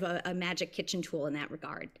 kind of a magic kitchen tool in that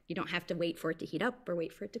regard. You don't have to wait for it to heat up or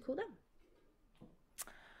wait for it to cool down.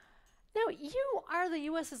 Now, you are the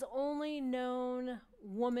US's only known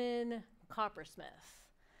woman coppersmith.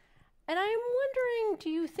 And I'm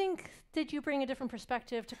wondering, did you bring a different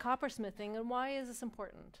perspective to coppersmithing, and why is this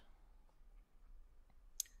important?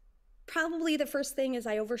 Probably the first thing is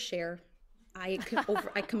I overshare. I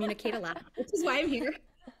communicate a lot, which is why I'm here.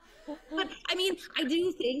 But I mean, I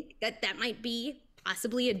do think that might be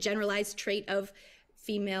possibly a generalized trait of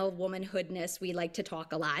female womanhoodness. We like to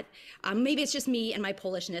talk a lot. Maybe it's just me and my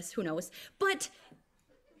Polishness, who knows? But,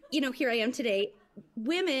 here I am today.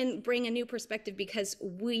 Women bring a new perspective because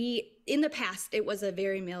in the past, it was a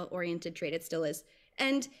very male-oriented trade. It still is.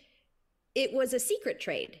 And it was a secret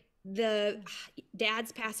trade. The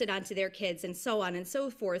dads pass it on to their kids and so on and so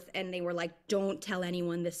forth. And they were like, don't tell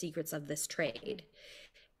anyone the secrets of this trade.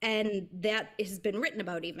 And that has been written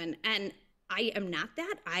about even. And I am not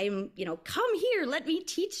that. I'm, come here, let me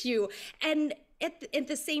teach you. And at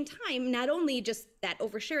the same time, not only just that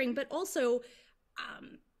oversharing, but also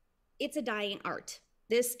it's a dying art.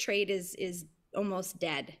 This trade is almost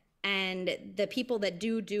dead. And the people that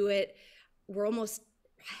do it, we're almost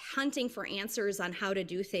hunting for answers on how to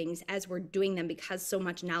do things as we're doing them, because so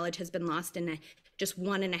much knowledge has been lost in just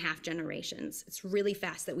 1.5 generations. It's really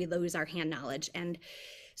fast that we lose our hand knowledge. And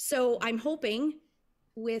so I'm hoping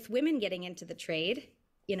with women getting into the trade,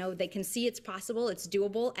 they can see it's possible, it's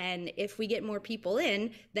doable. And if we get more people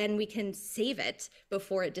in, then we can save it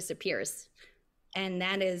before it disappears. And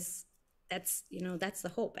that's the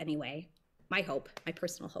hope anyway. My hope, my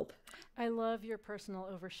personal hope. I love your personal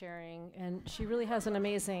oversharing, and she really has an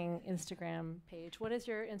amazing Instagram page. What is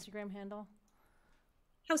your Instagram handle?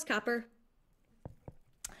 House Copper.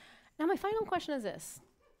 Now, my final question is this.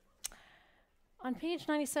 On page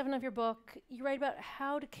 97 of your book, you write about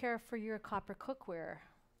how to care for your copper cookware,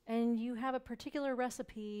 and you have a particular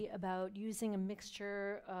recipe about using a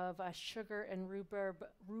mixture of sugar and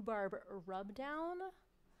rhubarb rub down.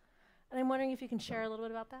 And I'm wondering if you can share a little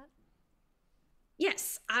bit about that.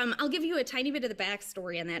 Yes, I'll give you a tiny bit of the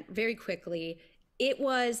backstory on that very quickly. It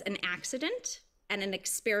was an accident and an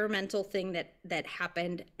experimental thing that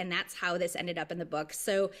happened, and that's how this ended up in the book.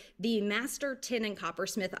 So the master tin and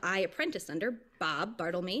coppersmith I apprenticed under, Bob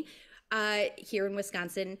Bartlemy, here in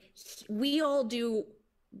Wisconsin, we all do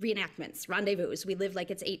reenactments, rendezvous. We live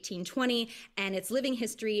like it's 1820 and it's living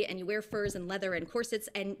history, and you wear furs and leather and corsets,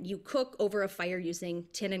 and you cook over a fire using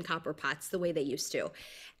tin and copper pots the way they used to.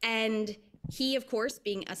 And he, of course,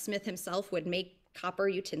 being a smith himself, would make copper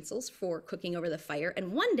utensils for cooking over the fire.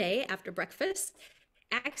 And one day after breakfast,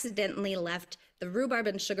 accidentally left the rhubarb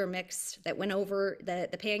and sugar mix that went over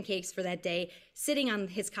the pancakes for that day sitting on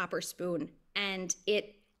his copper spoon. And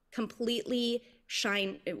it completely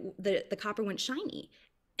the copper went shiny.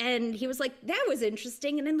 And he was like, that was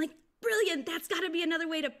interesting. And I'm like, brilliant, that's got to be another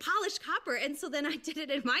way to polish copper. And so then I did it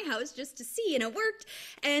in my house just to see, and it worked.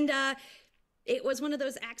 And it was one of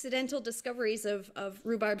those accidental discoveries of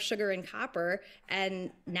rhubarb, sugar, and copper,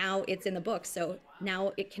 and now it's in the book. So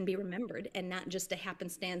now it can be remembered, and not just a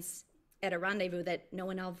happenstance at a rendezvous that no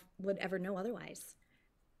one else would ever know otherwise.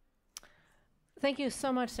 Thank you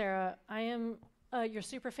so much, Sarah. I am your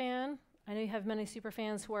super fan. I know you have many super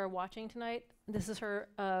fans who are watching tonight. This is her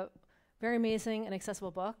very amazing and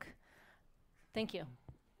accessible book. Thank you.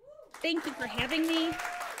 Thank you for having me.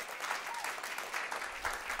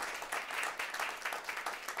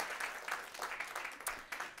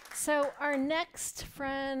 So our next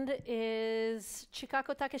friend is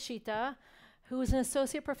Chikako Takeshita, who is an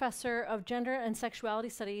associate professor of gender and sexuality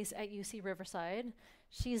studies at UC Riverside.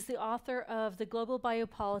 She's the author of The Global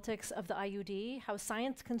Biopolitics of the IUD, How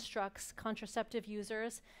Science Constructs Contraceptive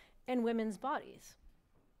Users and Women's Bodies.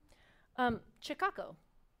 Chikako,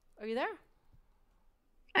 are you there?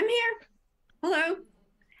 I'm here. Hello.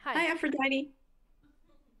 Hi. Hi, Aphrodite.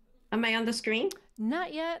 Am I on the screen?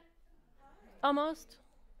 Not yet. Almost.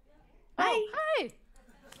 Hi. Oh, hi.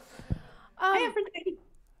 Hi, Aphrodite.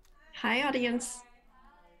 Hi, audience.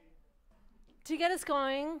 To get us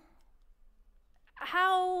going,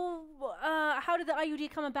 how did the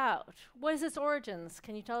IUD come about? What is its origins?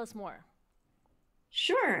 Can you tell us more?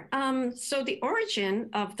 Sure. So the origin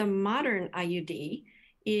of the modern IUD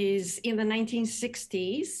is in the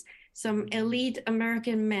 1960s. Some elite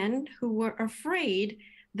American men who were afraid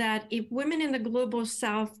that if women in the global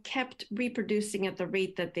South kept reproducing at the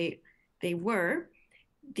rate that they were,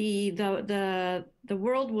 the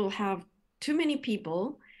world will have too many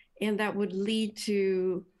people, and that would lead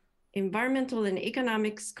to environmental and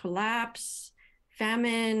economics collapse,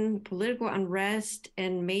 famine, political unrest,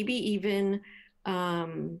 and maybe even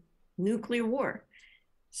nuclear war.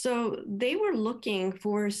 So they were looking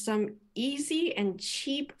for some easy and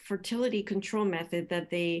cheap fertility control method that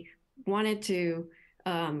they wanted to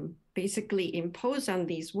basically impose on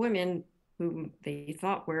these women whom they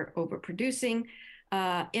thought were overproducing.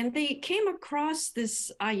 And they came across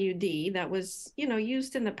this IUD that was,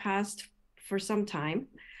 used in the past for some time.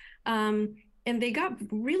 And they got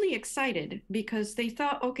really excited because they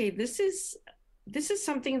thought, okay, this is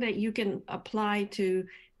something that you can apply to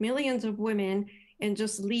millions of women and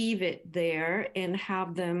just leave it there and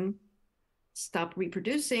have them stop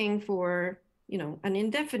reproducing for, an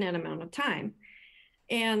indefinite amount of time.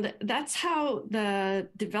 And that's how the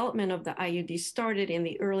development of the IUD started in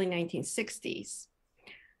the early 1960s.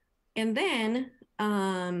 And then,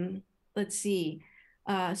 let's see.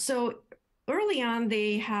 So early on,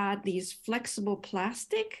 they had these flexible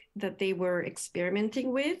plastic that they were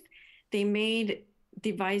experimenting with. They made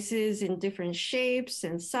devices in different shapes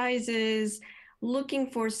and sizes, looking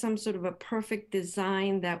for some sort of a perfect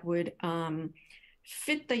design that would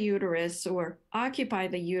fit the uterus or occupy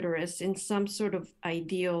the uterus in some sort of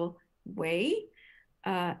ideal way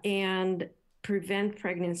and prevent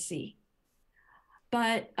pregnancy.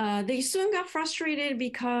 But they soon got frustrated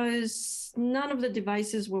because none of the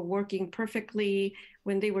devices were working perfectly.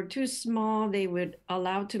 When they were too small, they would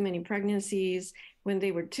allow too many pregnancies. When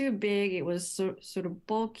they were too big, it was sort of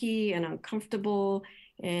bulky and uncomfortable,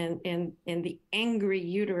 and the angry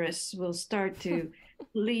uterus will start to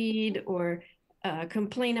bleed or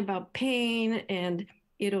complain about pain, and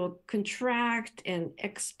it'll contract and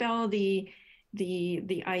expel the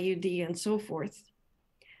IUD and so forth.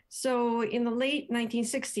 So in the late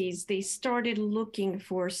 1960s, they started looking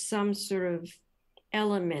for some sort of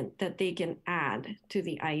element that they can add to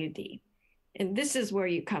the IUD. And this is where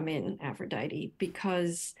you come in, Aphrodite,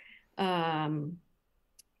 because,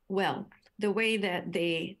 the way that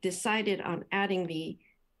they decided on adding the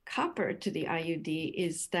copper to the IUD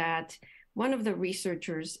is that one of the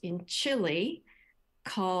researchers in Chile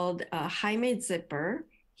called Jaime Zipper,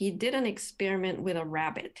 he did an experiment with a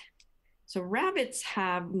rabbit. So rabbits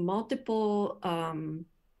have multiple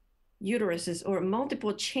uteruses or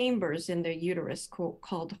multiple chambers in their uterus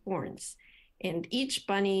called horns. And each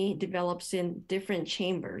bunny develops in different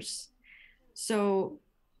chambers. So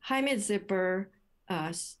Jaime Zipper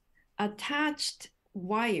attached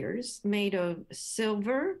wires made of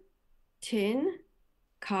silver, tin,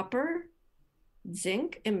 copper,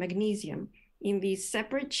 zinc, and magnesium in these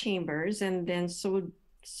separate chambers, and then sewed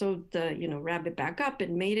the rabbit back up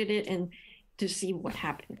and mated it and to see what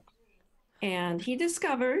happened. And he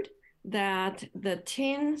discovered that the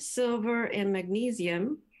tin, silver, and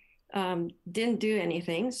magnesium didn't do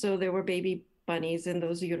anything. So there were baby bunnies in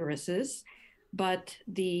those uteruses, but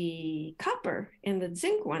the copper and the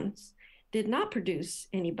zinc ones did not produce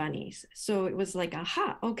any bunnies. So it was like,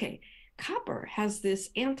 aha, okay, copper has this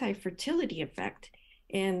anti-fertility effect.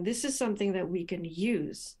 And this is something that we can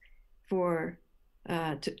use for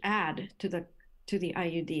to add to the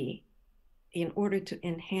IUD in order to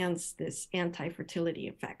enhance this anti-fertility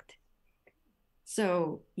effect.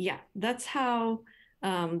 So yeah, that's how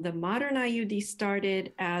the modern IUD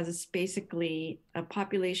started, as basically a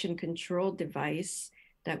population control device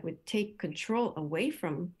that would take control away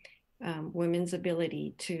from women's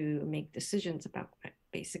ability to make decisions about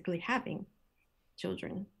basically having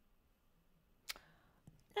children.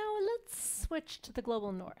 Now let's switch to the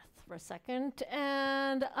global north for a second.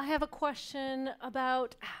 And I have a question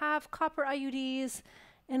about, have copper IUDs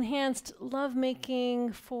enhanced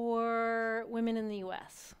lovemaking for women in the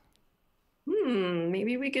US?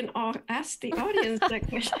 Maybe we can all ask the audience that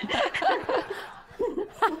question.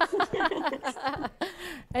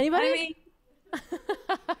 Anybody?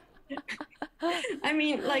 I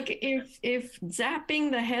mean, like if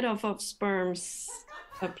zapping the head off of sperms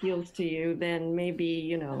appeals to you, then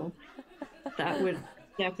maybe, that would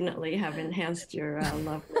definitely have enhanced your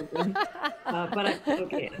love. But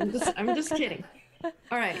I'm just kidding.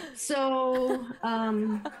 All right, so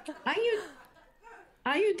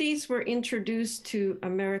IUDs were introduced to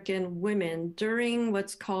American women during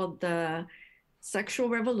what's called the sexual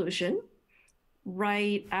revolution,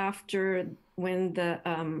 right after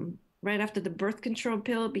the birth control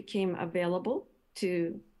pill became available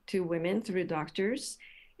to women through doctors.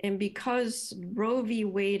 And because Roe v.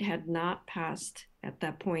 Wade had not passed at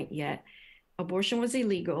that point yet, abortion was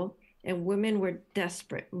illegal, and women were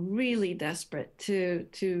desperate, really desperate to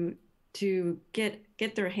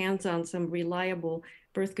get their hands on some reliable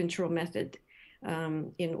birth control method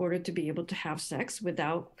in order to be able to have sex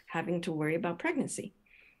without having to worry about pregnancy.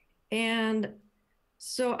 And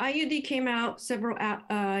so IUD came out several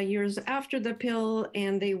years after the pill,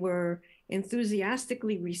 and they were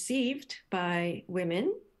enthusiastically received by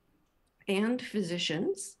women and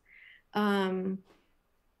physicians.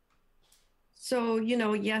 So,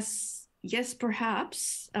 yes,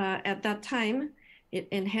 perhaps at that time, it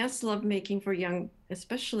enhanced lovemaking for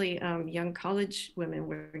especially young college women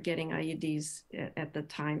were getting IUDs at the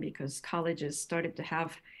time, because colleges started to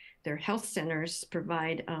have their health centers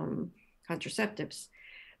provide contraceptives.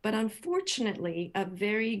 But unfortunately, a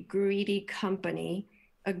very greedy company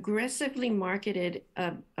aggressively marketed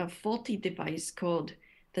a faulty device called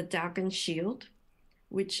the Dagon Shield,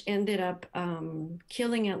 which ended up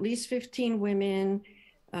killing at least 15 women,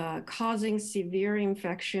 causing severe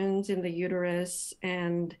infections in the uterus,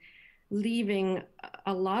 and leaving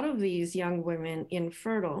a lot of these young women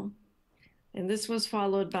infertile. And this was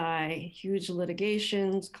followed by huge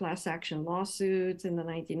litigations, class action lawsuits in the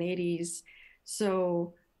 1980s.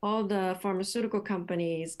 So all the pharmaceutical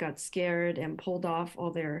companies got scared and pulled off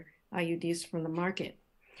all their IUDs from the market.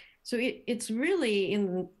 So it's really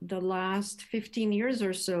in the last 15 years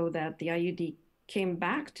or so that the IUD came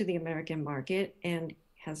back to the American market and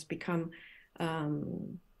has become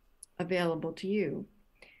available to you.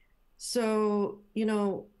 So, you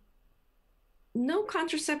know, no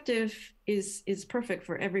contraceptive is perfect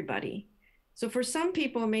for everybody. So for some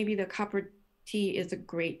people, maybe the copper T is a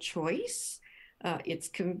great choice. It's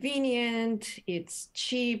convenient, it's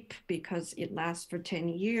cheap because it lasts for 10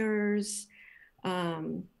 years.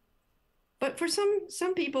 But for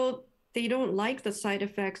some people, they don't like the side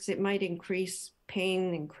effects. It might increase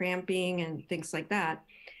pain and cramping and things like that.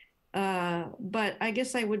 But I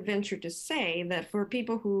guess I would venture to say that for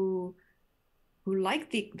people who like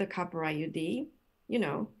the copper IUD, you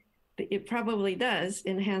know, it probably does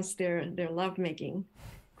enhance their lovemaking.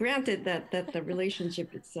 Granted that the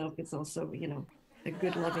relationship itself is also, you know, a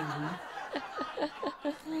good loving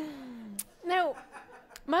one. Now,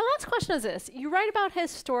 my last question is this. You write about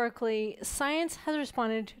historically, science has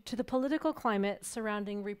responded to the political climate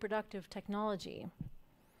surrounding reproductive technology.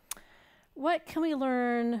 What can we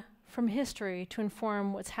learn from history to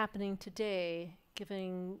inform what's happening today,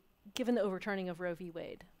 given the overturning of Roe v.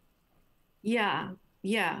 Wade? Yeah.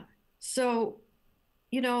 So,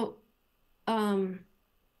 you know,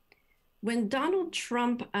 when Donald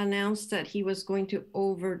Trump announced that he was going to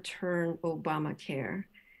overturn Obamacare,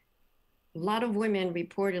 a lot of women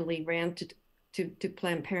reportedly ran to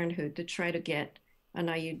Planned Parenthood to try to get an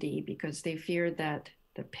IUD because they feared that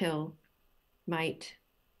the pill might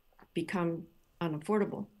become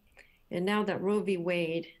unaffordable. And now that Roe v.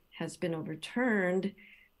 Wade has been overturned,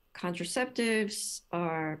 contraceptives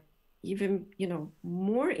are even, you know,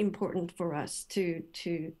 more important for us to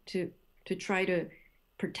try to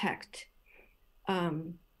protect.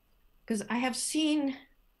 Because I have seen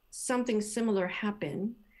something similar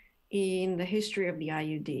happen in the history of the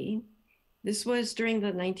IUD. This was during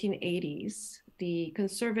the 1980s. The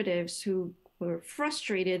conservatives who were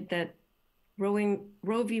frustrated that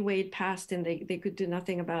Roe v. Wade passed and they could do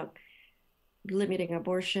nothing about limiting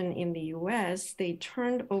abortion in the US, they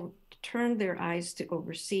turned their eyes to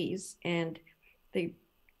overseas, and the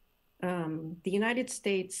United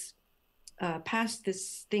States passed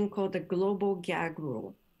this thing called the Global Gag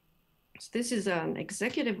Rule. So this is an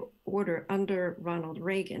executive order under Ronald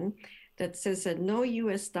Reagan that says that no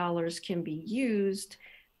US dollars can be used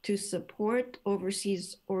to support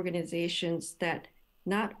overseas organizations that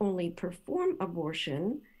not only perform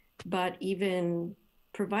abortion, but even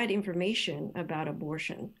provide information about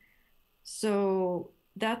abortion. So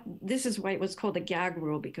this is why it was called the gag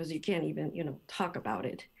rule, because you can't even, you know, talk about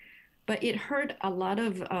it. But it hurt a lot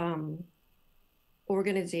of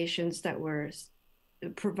organizations that were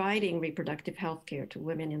providing reproductive health care to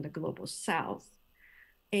women in the global South.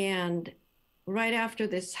 And right after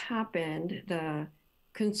this happened, the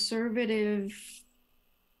conservative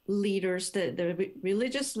leaders, the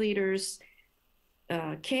religious leaders,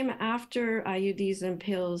 came after IUDs and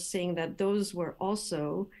pills, saying that those were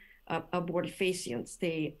also abortifacients.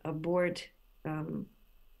 They abort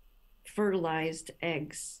fertilized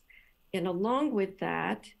eggs. And along with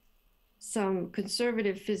that, some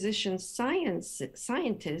conservative physician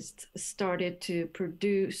scientists started to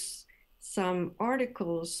produce some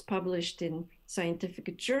articles published in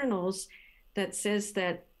scientific journals that says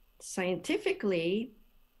that scientifically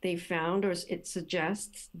they found, or it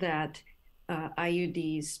suggests that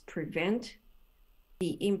IUDs prevent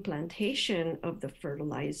the implantation of the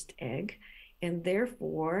fertilized egg, and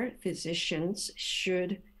therefore physicians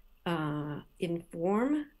should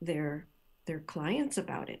inform their clients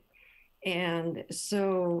about it. And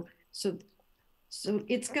so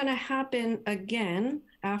it's going to happen again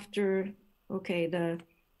after, okay, the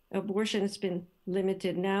abortion has been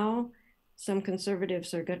limited now. Some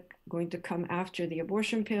conservatives are going to come after the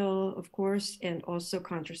abortion pill, of course, and also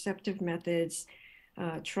contraceptive methods,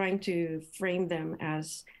 trying to frame them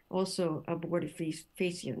as also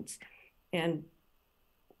abortifacients. And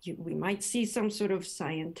we might see some sort of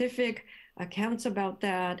scientific accounts about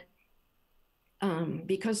that,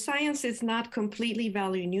 because science is not completely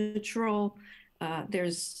value neutral.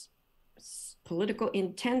 There's political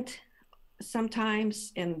intent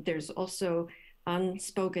sometimes, and there's also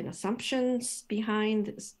unspoken assumptions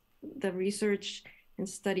behind the research and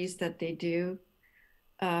studies that they do.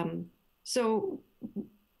 So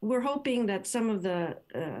we're hoping that some of the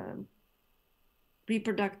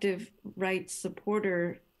reproductive rights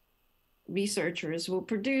supporter researchers will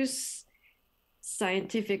produce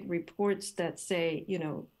scientific reports that say, you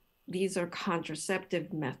know, these are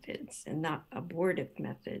contraceptive methods and not abortive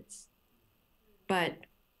methods. But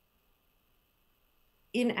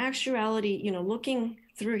in actuality, you know, looking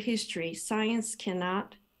through history, science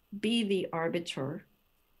cannot be the arbiter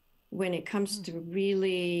when it comes to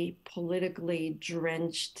really politically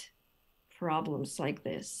drenched problems like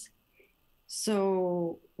this.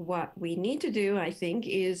 So what we need to do, I think,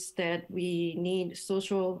 is that we need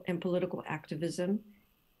social and political activism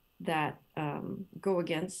that go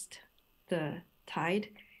against the tide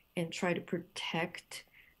and try to protect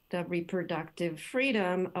the reproductive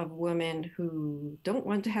freedom of women who don't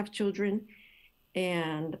want to have children,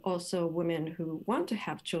 and also women who want to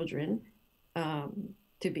have children,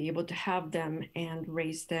 to be able to have them and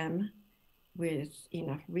raise them with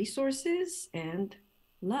enough resources and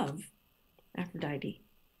love. Aphrodite.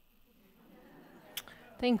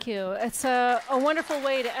 Thank you. It's a wonderful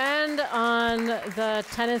way to end on the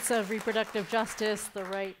tenets of reproductive justice, the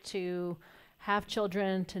right to have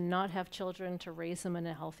children, to not have children, to raise them in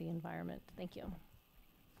a healthy environment. Thank you.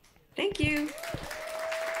 Thank you.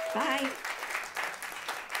 Bye.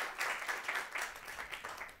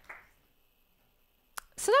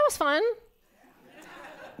 So that was fun.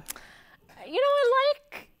 You know, I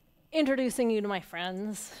like introducing you to my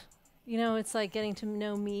friends. You know, it's like getting to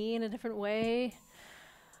know me in a different way.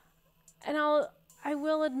 And I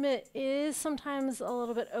will admit, it is sometimes a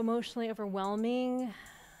little bit emotionally overwhelming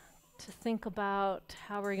to think about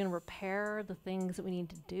how we're going to repair the things that we need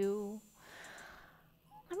to do.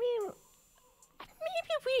 I mean,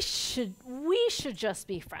 maybe we should just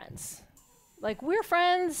be friends. Like, we're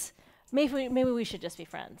friends. Maybe we should just be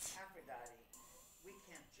friends. Aphrodite, we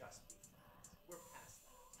can't just be friends. We're past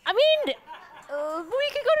that. I mean,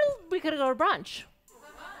 we could go to brunch.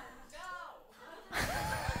 No.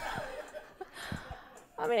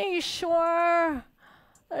 I mean, are you sure?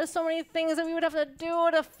 There's so many things that we would have to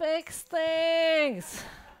do to fix things.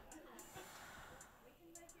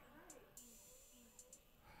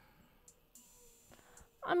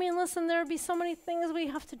 I mean, listen, there would be so many things we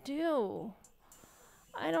have to do.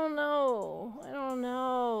 I don't know.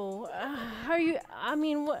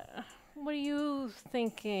 What are you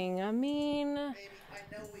thinking? I mean... Baby, I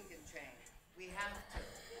know we can change. We have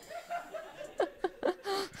to.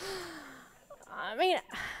 I mean,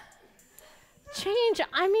 change.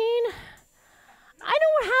 I mean, I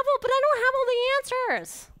don't have all the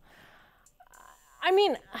answers. I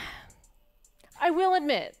mean, I will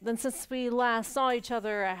admit that since we last saw each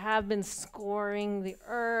other, I have been scoring the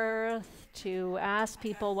earth to ask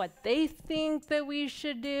people what they think that we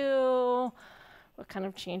should do, what kind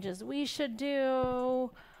of changes we should do.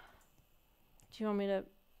 Do you want me to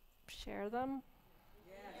share them?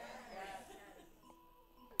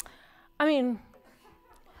 I mean,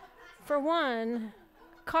 for one,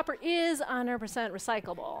 copper is 100%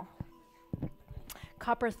 recyclable.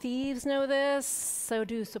 Copper thieves know this, so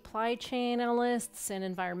do supply chain analysts and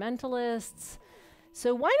environmentalists.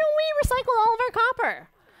 So why don't we recycle all of our copper?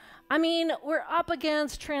 I mean, we're up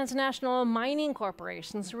against transnational mining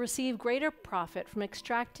corporations who receive greater profit from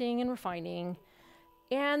extracting and refining,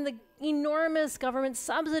 and the enormous government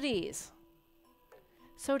subsidies.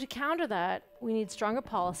 So to counter that, we need stronger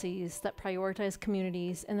policies that prioritize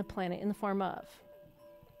communities and the planet in the form of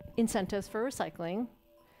incentives for recycling,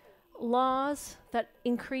 laws that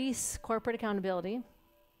increase corporate accountability,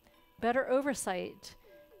 better oversight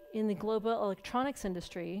in the global electronics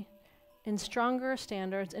industry, and stronger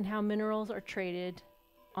standards in how minerals are traded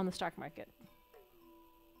on the stock market.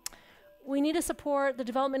 We need to support the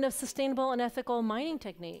development of sustainable and ethical mining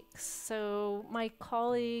techniques. So my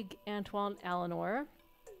colleague Antoine Allenor,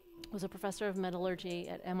 who's a professor of metallurgy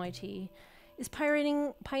at MIT, is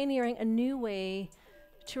pioneering a new way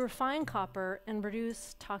to refine copper and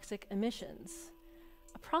reduce toxic emissions.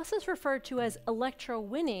 A process referred to as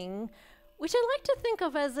electrowinning, which I like to think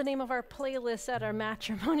of as the name of our playlist at our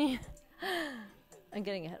matrimony. I'm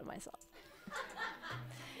getting ahead of myself.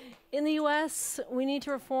 In the US, we need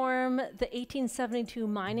to reform the 1872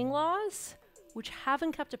 mining laws, which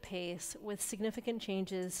haven't kept a pace with significant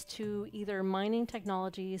changes to either mining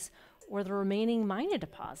technologies or the remaining mining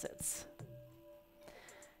deposits.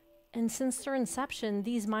 And since their inception,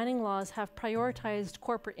 these mining laws have prioritized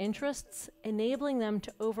corporate interests, enabling them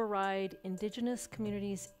to override indigenous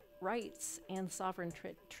communities' rights and sovereign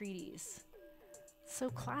treaties. So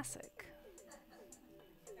classic.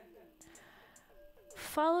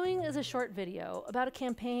 Following is a short video about a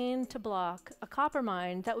campaign to block a copper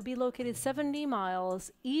mine that would be located 70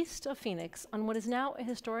 miles east of Phoenix on what is now a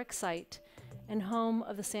historic site and home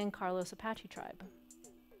of the San Carlos Apache tribe.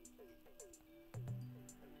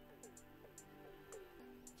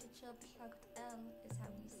 Is how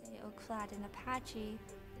we say oak flat in Apache.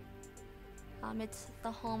 It's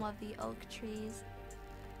the home of the oak trees.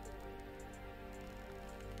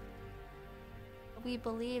 We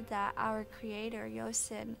believe that our creator,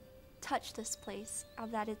 Yosin, touched this place,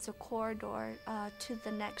 that it's a corridor to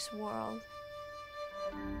the next world.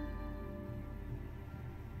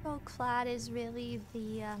 Oak Flat is really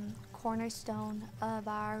the cornerstone of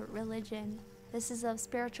our religion. This is a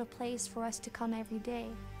spiritual place for us to come every day.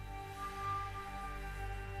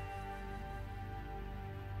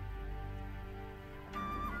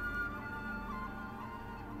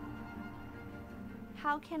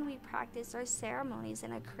 How can we practice our ceremonies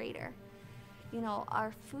in a crater? You know,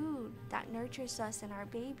 our food that nurtures us and our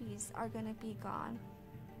babies are gonna be gone.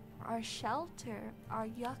 Our shelter, our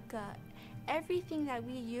yucca, everything that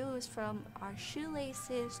we use, from our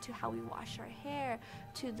shoelaces to how we wash our hair,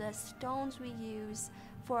 to the stones we use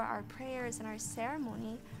for our prayers and our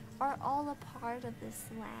ceremony, are all a part of this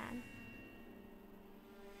land.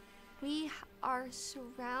 We are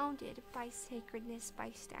surrounded by sacredness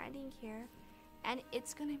by standing here, and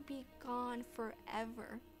it's gonna be gone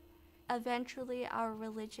forever. Eventually, our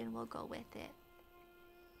religion will go with it.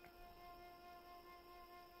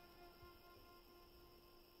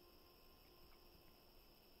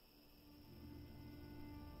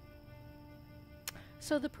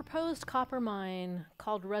 So the proposed copper mine,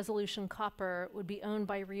 called Resolution Copper, would be owned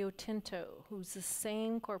by Rio Tinto, who's the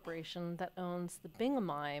same corporation that owns the Bingham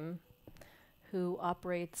mine, who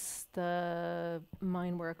operates the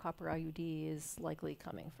mine where a copper IUD is likely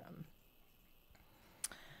coming from.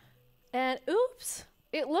 And oops,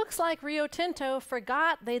 it looks like Rio Tinto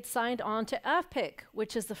forgot they'd signed on to FPIC,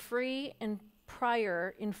 which is the Free and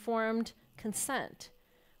Prior Informed Consent,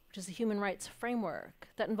 which is a human rights framework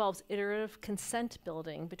that involves iterative consent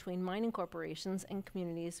building between mining corporations and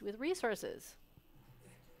communities with resources.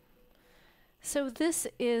 So this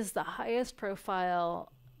is the highest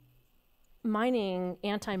profile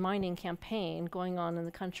anti-mining campaign going on in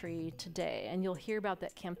the country today. And you'll hear about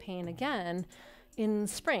that campaign again in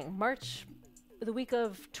spring, the week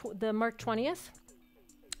of the March 20th,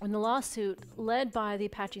 when the lawsuit led by the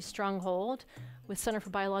Apache Stronghold with Center for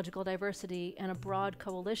Biological Diversity and a broad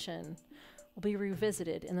coalition will be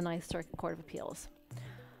revisited in the Ninth Circuit Court of Appeals.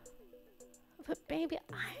 But baby,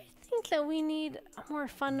 I think that we need a more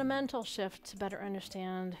fundamental shift to better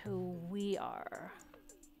understand who we are.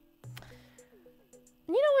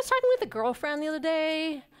 You know, I was talking with a girlfriend the other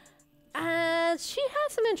day, and she had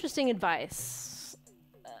some interesting advice.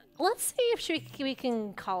 Let's see if we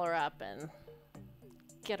can call her up and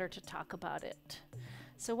get her to talk about it.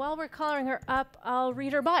 So while we're calling her up, I'll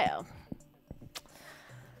read her bio.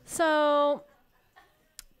 So,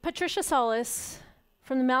 Patricia Solis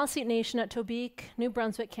from the Maliseet Nation at Tobique, New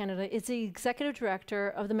Brunswick, Canada, is the executive director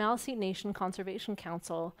of the Maliseet Nation Conservation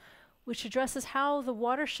Council, which addresses how the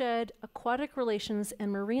watershed, aquatic relations,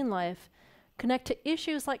 and marine life connect to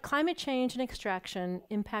issues like climate change and extraction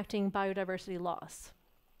impacting biodiversity loss.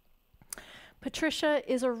 Patricia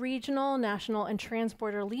is a regional, national, and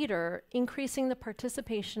transborder leader, increasing the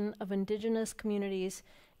participation of Indigenous communities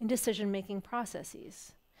in decision-making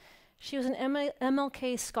processes. She was an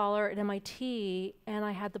MLK scholar at MIT, and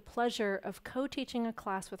I had the pleasure of co-teaching a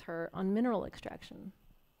class with her on mineral extraction.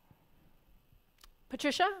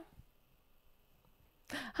 Patricia?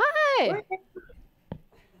 Hi!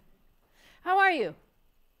 How are you?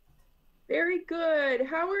 Very good.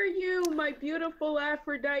 How are you, my beautiful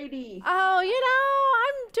Aphrodite? Oh, you know,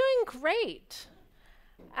 I'm doing great.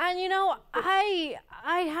 And you know, I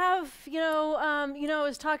have, I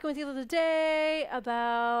was talking with you the other day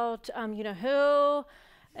about, who,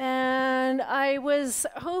 and I was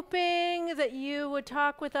hoping that you would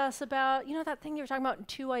talk with us about, that thing you were talking about in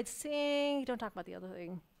Two-Eyed Seeing. Don't talk about the other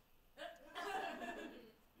thing.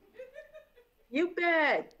 You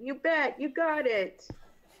bet, you got it.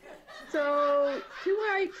 So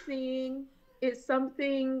Two-Eyed Seeing is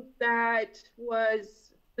something that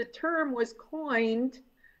the term was coined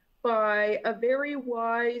by a very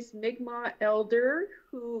wise Mi'kmaq elder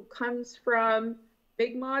who comes from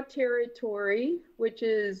Mi'kmaq territory, which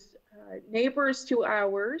is neighbors to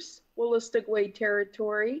ours, Wolastoqey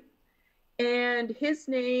territory. And his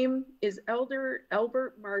name is Elder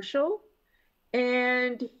Albert Marshall.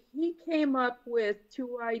 And he came up with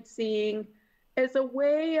Two-Eyed Seeing as a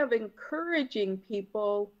way of encouraging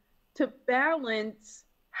people to balance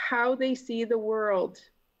how they see the world,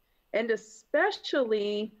 and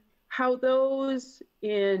especially how those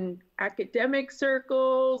in academic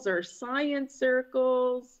circles or science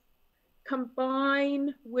circles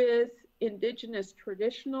combine with indigenous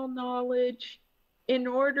traditional knowledge in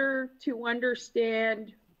order to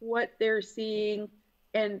understand what they're seeing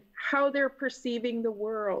and how they're perceiving the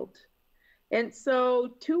world. And so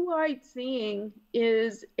two-eyed seeing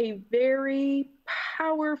is a very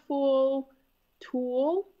powerful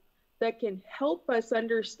tool that can help us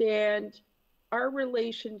understand our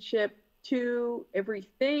relationship to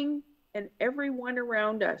everything and everyone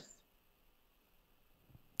around us.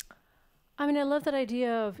 I mean, I love that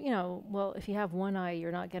idea of, you know, well, if you have one eye,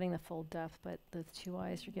 you're not getting the full depth, but the two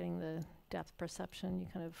eyes, you're getting the depth perception. You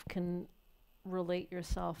kind of can relate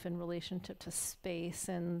yourself in relationship to space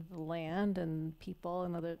and the land and people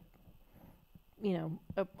and other, you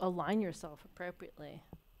know, align yourself appropriately.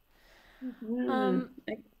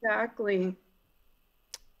 Exactly.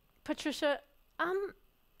 Patricia,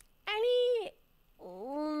 any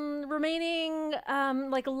remaining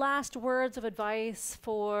like last words of advice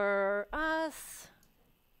for us?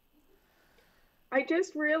 I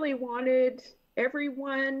just really wanted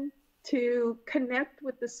everyone to connect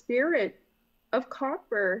with the spirit of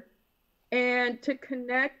copper and to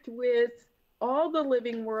connect with all the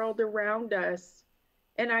living world around us.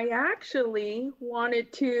 And I actually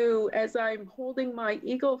wanted to, as I'm holding my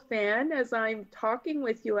eagle fan, as I'm talking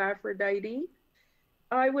with you, Aphrodite,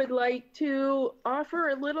 I would like to offer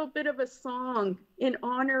a little bit of a song in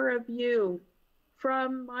honor of you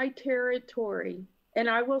from my territory. And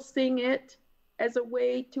I will sing it as a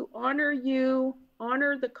way to honor you,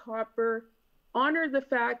 honor the copper, honor the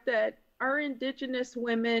fact that our Indigenous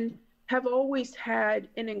women have always had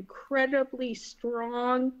an incredibly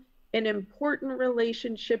strong and important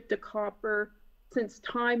relationship to copper since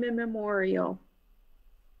time immemorial.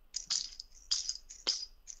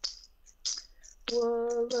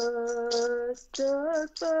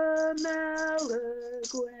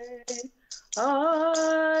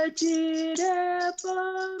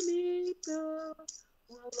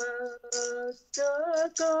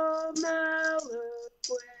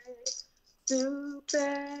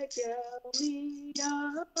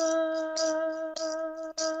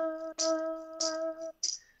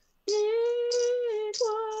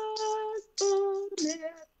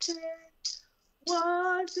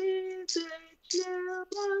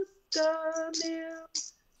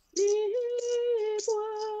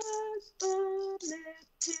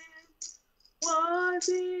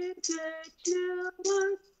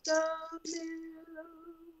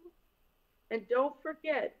 And don't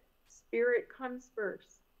forget, spirit comes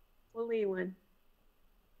first. Waliwan.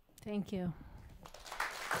 Thank you.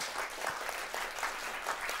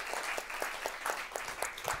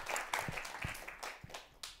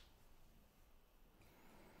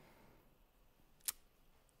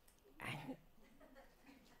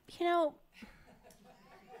 You know,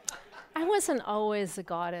 I wasn't always a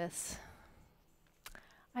goddess.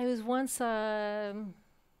 I was once a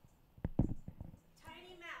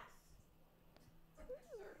Tiny mouse.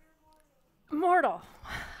 mortal.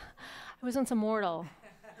 I was once a mortal,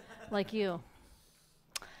 like you.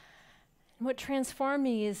 And what transformed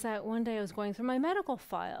me is that one day I was going through my medical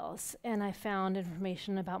files and I found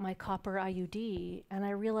information about my copper IUD, and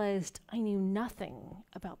I realized I knew nothing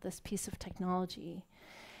about this piece of technology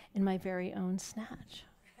in my very own snatch.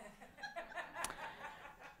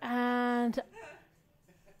 And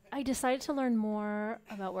I decided to learn more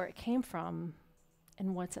about where it came from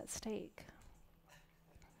and what's at stake.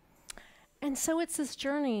 And so it's this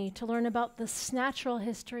journey to learn about this natural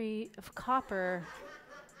history of copper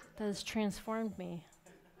that has transformed me.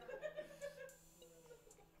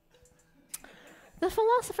 The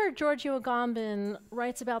philosopher Giorgio Agamben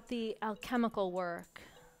writes about the alchemical work,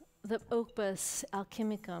 the opus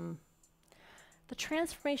alchemicum. The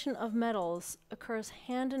transformation of metals occurs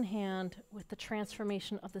hand in hand with the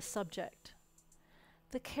transformation of the subject.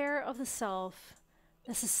 The care of the self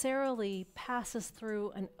necessarily passes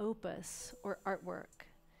through an opus or artwork.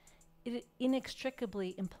 It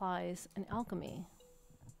inextricably implies an alchemy.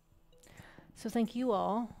 So thank you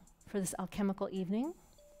all for this alchemical evening.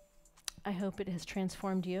 I hope it has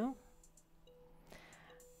transformed you.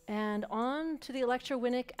 And on to the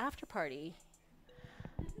electrowinning after party.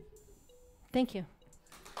 Thank you.